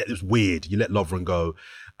it's weird. You let Lovren go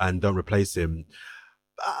and don't replace him.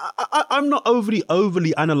 I'm not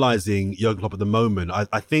overly analysing Jurgen Klopp at the moment.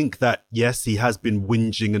 I think that, yes, he has been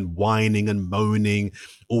whinging and whining and moaning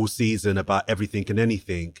all season about everything and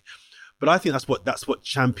anything. But I think that's what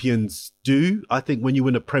champions do. I think when you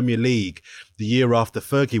win a Premier League, the year after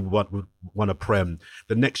Fergie won a Prem,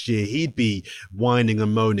 the next year he'd be whining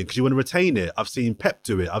and moaning because you want to retain it. I've seen Pep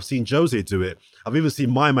do it. I've seen Jose do it. I've even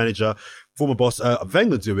seen my manager, former boss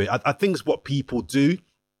Wenger, do it. I think it's what people do.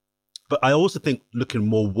 But I also think looking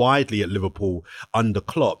more widely at Liverpool under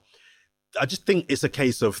Klopp, I just think it's a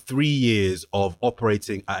case of 3 years of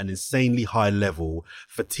operating at an insanely high level.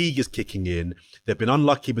 Fatigue is kicking in. They've been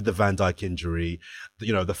unlucky with the Van Dijk injury.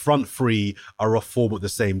 The front three are off form at the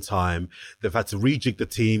same time. They've had to rejig the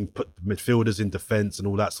team, put midfielders in defence and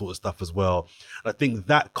all that sort of stuff as well. And I think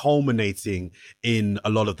that culminating in a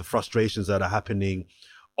lot of the frustrations that are happening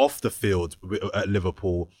off the field at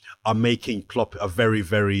Liverpool are making Klopp a very,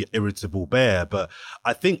 very irritable bear. But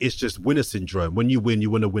I think it's just winner syndrome. When you win, you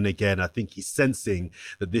want to win again. I think he's sensing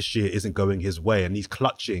that this year isn't going his way, and he's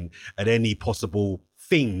clutching at any possible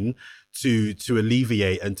thing to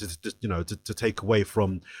alleviate and to take away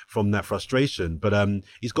from that frustration. But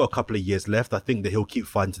he's got a couple of years left. I think that he'll keep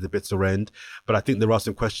fighting to the bitter end. But I think there are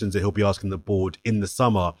some questions that he'll be asking the board in the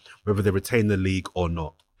summer, whether they retain the league or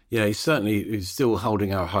not. Yeah, he's still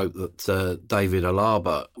holding our hope that David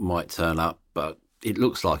Alaba might turn up, but it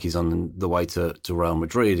looks like he's on the way to Real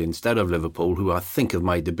Madrid instead of Liverpool, who I think have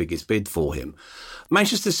made the biggest bid for him.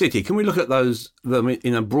 Manchester City, can we look at them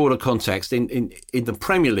in a broader context, in the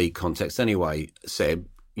Premier League context anyway, Seb?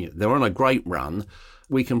 You know, they're on a great run.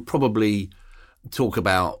 We can probably talk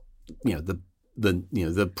about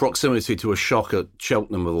the proximity to a shock at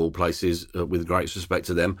Cheltenham of all places, with great respect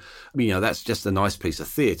to them. That's just a nice piece of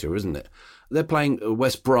theatre, isn't it? They're playing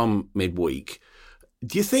West Brom midweek.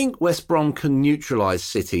 Do you think West Brom can neutralise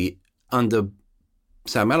City under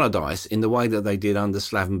Sam Allardyce in the way that they did under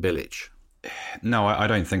Slaven Bilic? No, I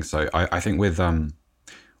don't think so. I think with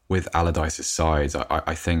Allardyce's sides,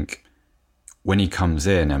 I think when he comes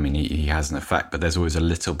in, I mean, he has an effect, but there's always a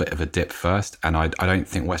little bit of a dip first. And I don't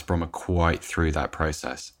think West Brom are quite through that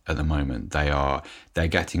process at the moment. They're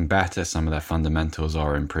getting better. Some of their fundamentals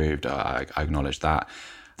are improved. I acknowledge that.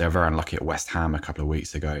 They were very unlucky at West Ham a couple of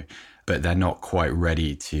weeks ago, but they're not quite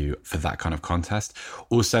ready for that kind of contest.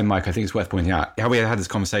 Also, Mike, I think it's worth pointing out how we had this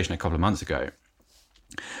conversation a couple of months ago.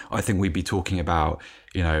 I think we'd be talking about,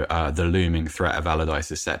 the looming threat of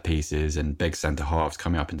Allardyce's set pieces and big centre halves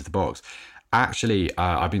coming up into the box. Actually,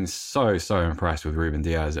 I've been so impressed with Ruben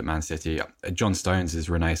Dias at Man City. John Stones'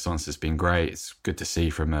 renaissance has been great. It's good to see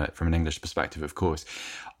from an English perspective, of course.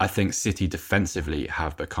 I think City defensively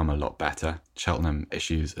have become a lot better, Cheltenham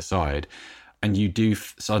issues aside. And you do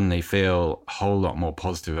suddenly feel a whole lot more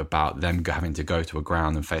positive about them having to go to a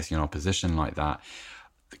ground and facing an opposition like that.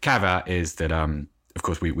 The caveat is that, of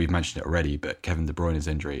course, we've mentioned it already, but Kevin De Bruyne's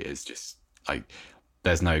injury is just like,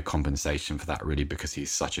 there's no compensation for that really, because he's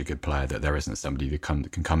such a good player that there isn't somebody that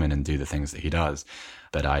can come in and do the things that he does.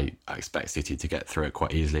 But I expect City to get through it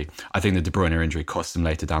quite easily. I think the De Bruyne injury costs them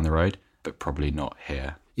later down the road, but probably not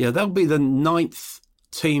here. Yeah, they'll be the 9th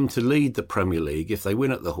team to lead the Premier League if they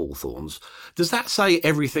win at the Hawthorns. Does that say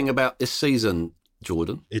everything about this season,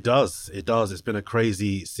 Jordan? It does. It's been a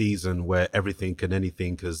crazy season where everything and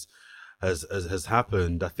anything has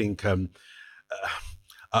happened. I think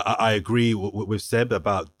I agree with Seb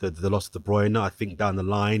about the loss of De Bruyne. I think down the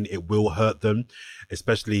line it will hurt them,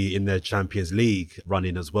 especially in their Champions League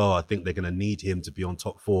running as well. I think they're going to need him to be on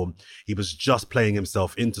top form. He was just playing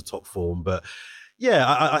himself into top form. But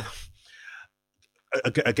yeah,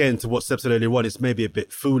 again, to what Seb said earlier on, it's maybe a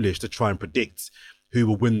bit foolish to try and predict who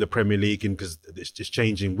will win the Premier League, and because it's just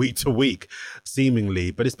changing week to week,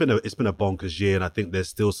 seemingly. But it's been a bonkers year, and I think there's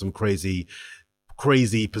still some crazy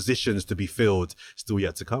positions to be filled still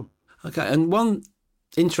yet to come. Okay, and one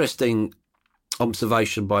interesting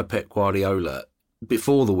observation by Pep Guardiola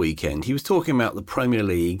before the weekend, he was talking about the Premier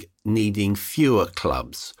League needing fewer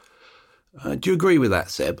clubs. Do you agree with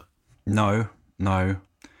that, Seb? No,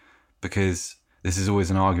 because this is always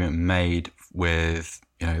an argument made with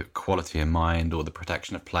quality in mind, or the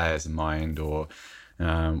protection of players in mind, or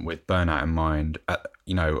with burnout in mind,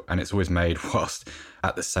 and it's always made whilst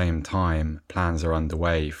at the same time plans are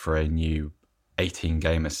underway for a new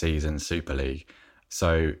 18-game-a-season Super League.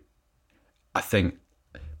 So I think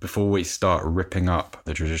before we start ripping up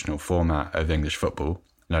the traditional format of English football,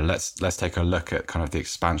 let's take a look at kind of the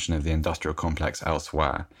expansion of the industrial complex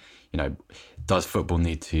elsewhere. Does football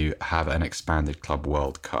need to have an expanded Club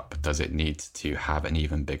World Cup? Does it need to have an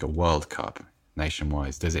even bigger World Cup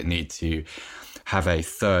nationwide? Does it need to have a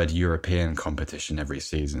third European competition every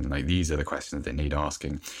season? These are the questions that need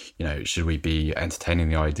asking. Should we be entertaining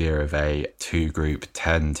the idea of a 2-group,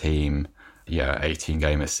 10-team,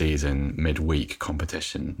 18-game-a-season midweek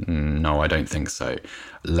competition? No, I don't think so.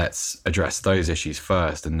 Let's address those issues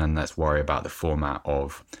first, and then let's worry about the format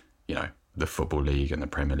of, the Football League and the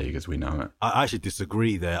Premier League as we know it. I actually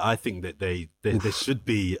disagree there. I think that they should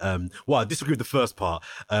be, I disagree with the first part.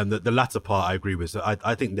 The latter part I agree with. So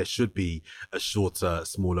I think there should be a shorter,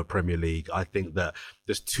 smaller Premier League. I think that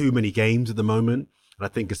there's too many games at the moment, and I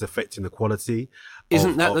think it's affecting the quality.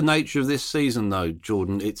 Isn't that the nature of this season, though,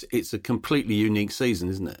 Jordan? It's a completely unique season,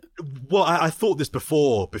 isn't it? Well, I thought this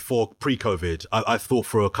before pre-COVID. I've thought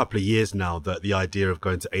for a couple of years now that the idea of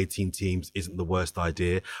going to 18 teams isn't the worst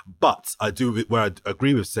idea. But where I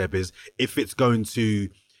agree with Seb is, if it's going to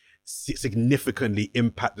significantly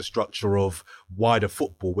impact the structure of wider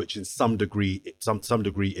football, which in some degree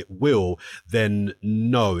it will, then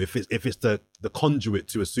no. If it's the conduit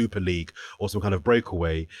to a Super League or some kind of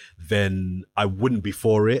breakaway, then I wouldn't be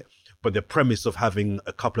for it. But the premise of having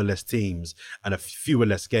a couple of less teams and a fewer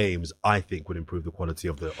less games, I think, would improve the quality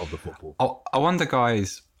of the football. I wonder,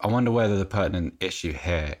 guys, whether the pertinent issue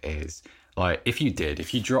here is, if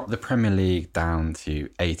you drop the Premier League down to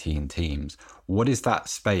 18 teams, what is that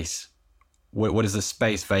space what is the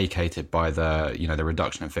space vacated by the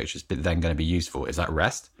reduction in fixtures then going to be used for? Is that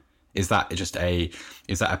rest? Is that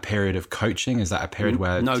a period of coaching? Is that a period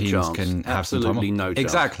where no teams chance. can have Absolutely some time? No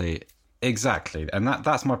chance. Exactly. And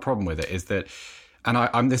that's my problem with it, is that, and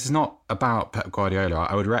I'm this is not about Pep Guardiola.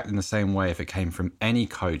 I would react in the same way if it came from any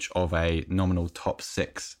coach of a nominal top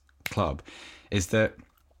 6 club, is that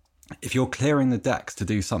if you're clearing the decks to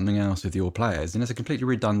do something else with your players, then it's a completely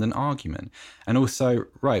redundant argument. And also,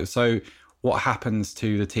 right, so what happens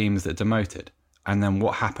to the teams that are demoted? And then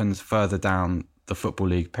what happens further down the Football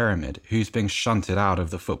League pyramid? Who's being shunted out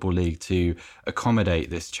of the Football League to accommodate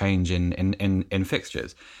this change in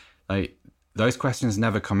fixtures? Like, those questions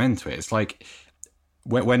never come into it. It's like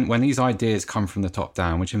when these ideas come from the top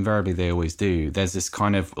down, which invariably they always do, there's this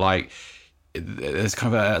kind of like, there's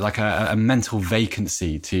kind of a mental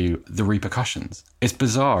vacancy to the repercussions. It's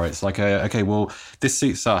bizarre. It's like, okay, well, this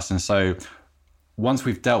suits us. And so once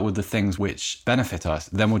we've dealt with the things which benefit us,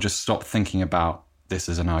 then we'll just stop thinking about this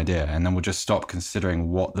as an idea. And then we'll just stop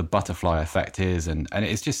considering what the butterfly effect is. And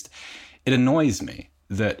it's just, it annoys me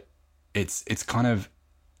that it's kind of,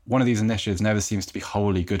 one of these initiatives never seems to be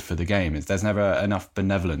wholly good for the game. There's never enough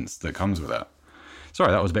benevolence that comes with it.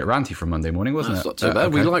 Sorry, that was a bit ranty for Monday morning, wasn't it? Not too bad.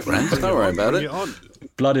 Okay. We like rants. Don't worry about it.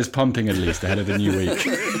 Blood is pumping, at least, ahead of the new week.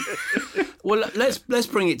 Well, let's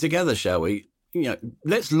bring it together, shall we?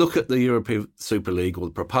 Let's look at the European Super League, or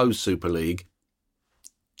the proposed Super League,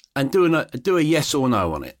 and do a yes or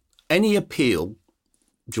no on it. Any appeal,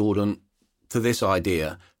 Jordan, to this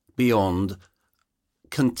idea beyond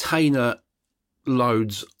container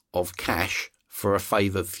loads of cash for a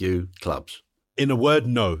favoured few clubs? In a word,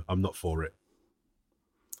 no, I'm not for it.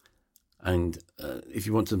 And if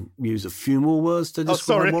you want to use a few more words to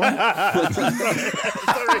describe sorry.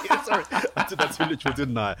 sorry. I did that too literal,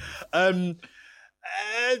 didn't I?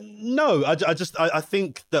 No, I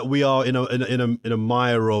think that we are in a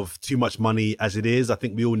mire of too much money as it is. I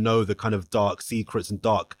think we all know the kind of dark secrets and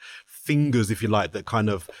dark fingers, if you like, that kind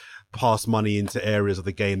of pass money into areas of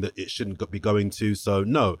the game that it shouldn't be going to. So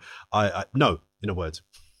no, no, in a word.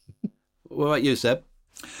 What about you, Seb?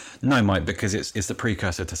 No, Mike, because it's the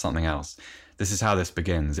precursor to something else. This is how this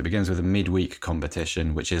begins. It begins with a midweek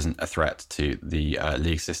competition, which isn't a threat to the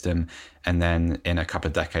league system. And then in a couple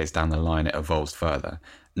of decades down the line, it evolves further.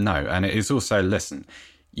 No, and it is also, listen,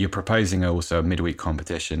 you're proposing also a midweek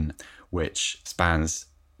competition, which spans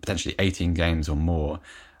potentially 18 games or more,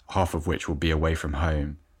 half of which will be away from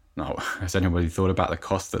home. Now, has anybody thought about the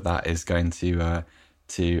cost that is going to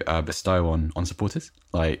bestow on supporters?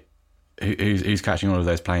 Like, who's catching all of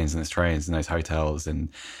those planes and those trains and those hotels, and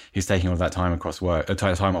who's taking all of that time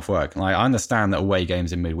time off work? Like, I understand that away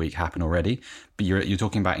games in midweek happen already, but you're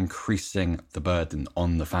talking about increasing the burden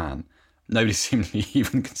on the fan. Nobody seems to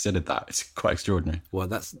even considered that. It's quite extraordinary. Well,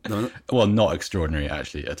 not extraordinary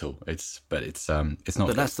actually at all. It's not.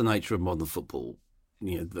 But that's the nature of modern football.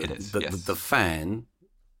 It is. The fan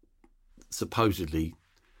supposedly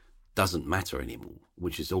doesn't matter anymore,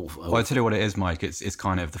 which is awful. Well, I tell you what it is, Mike. It's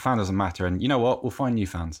kind of, the fan doesn't matter, and you know what? We'll find new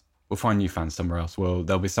fans. We'll find new fans somewhere else.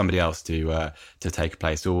 There'll be somebody else to take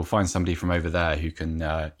place, or we'll find somebody from over there who can,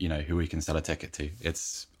 who we can sell a ticket to.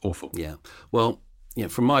 It's awful. Yeah. Well,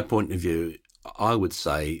 from my point of view, I would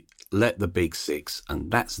say let the big six, and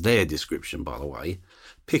that's their description, by the way,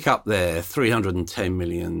 pick up their £310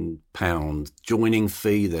 million joining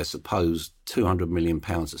fee, their supposed £200 million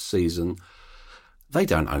a season. They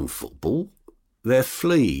don't own football. They're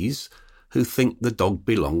fleas who think the dog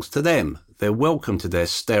belongs to them. They're welcome to their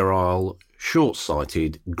sterile,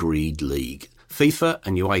 short-sighted greed league. FIFA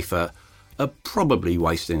and UEFA are probably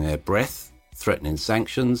wasting their breath, threatening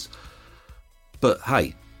sanctions. But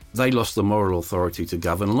hey, they lost the moral authority to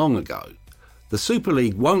govern long ago. The Super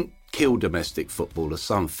League won't kill domestic football, as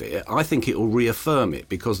some fear. I think it will reaffirm it,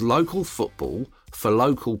 because local football for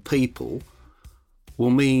local people will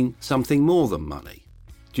mean something more than money.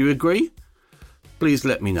 Do you agree? Please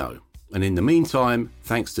let me know. And in the meantime,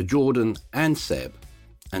 thanks to Jordan and Seb,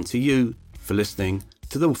 and to you for listening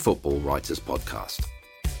to the Football Writers Podcast.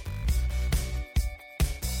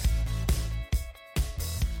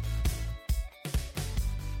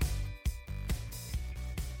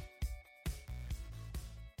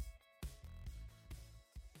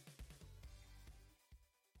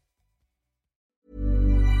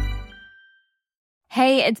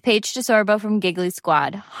 Hey, it's Paige DeSorbo from Giggly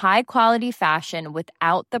Squad. High quality fashion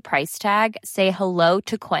without the price tag. Say hello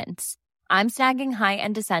to Quince. I'm snagging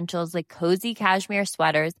high-end essentials like cozy cashmere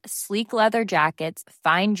sweaters, sleek leather jackets,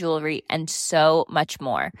 fine jewelry, and so much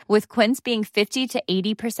more. With Quince being 50 to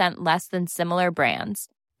 80% less than similar brands.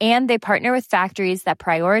 And they partner with factories that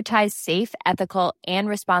prioritize safe, ethical, and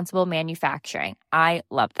responsible manufacturing. I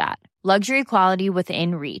love that. Luxury quality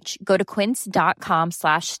within reach. Go to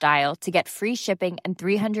quince.com/style to get free shipping and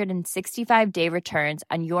 365-day returns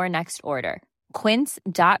on your next order.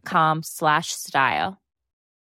 Quince.com/style.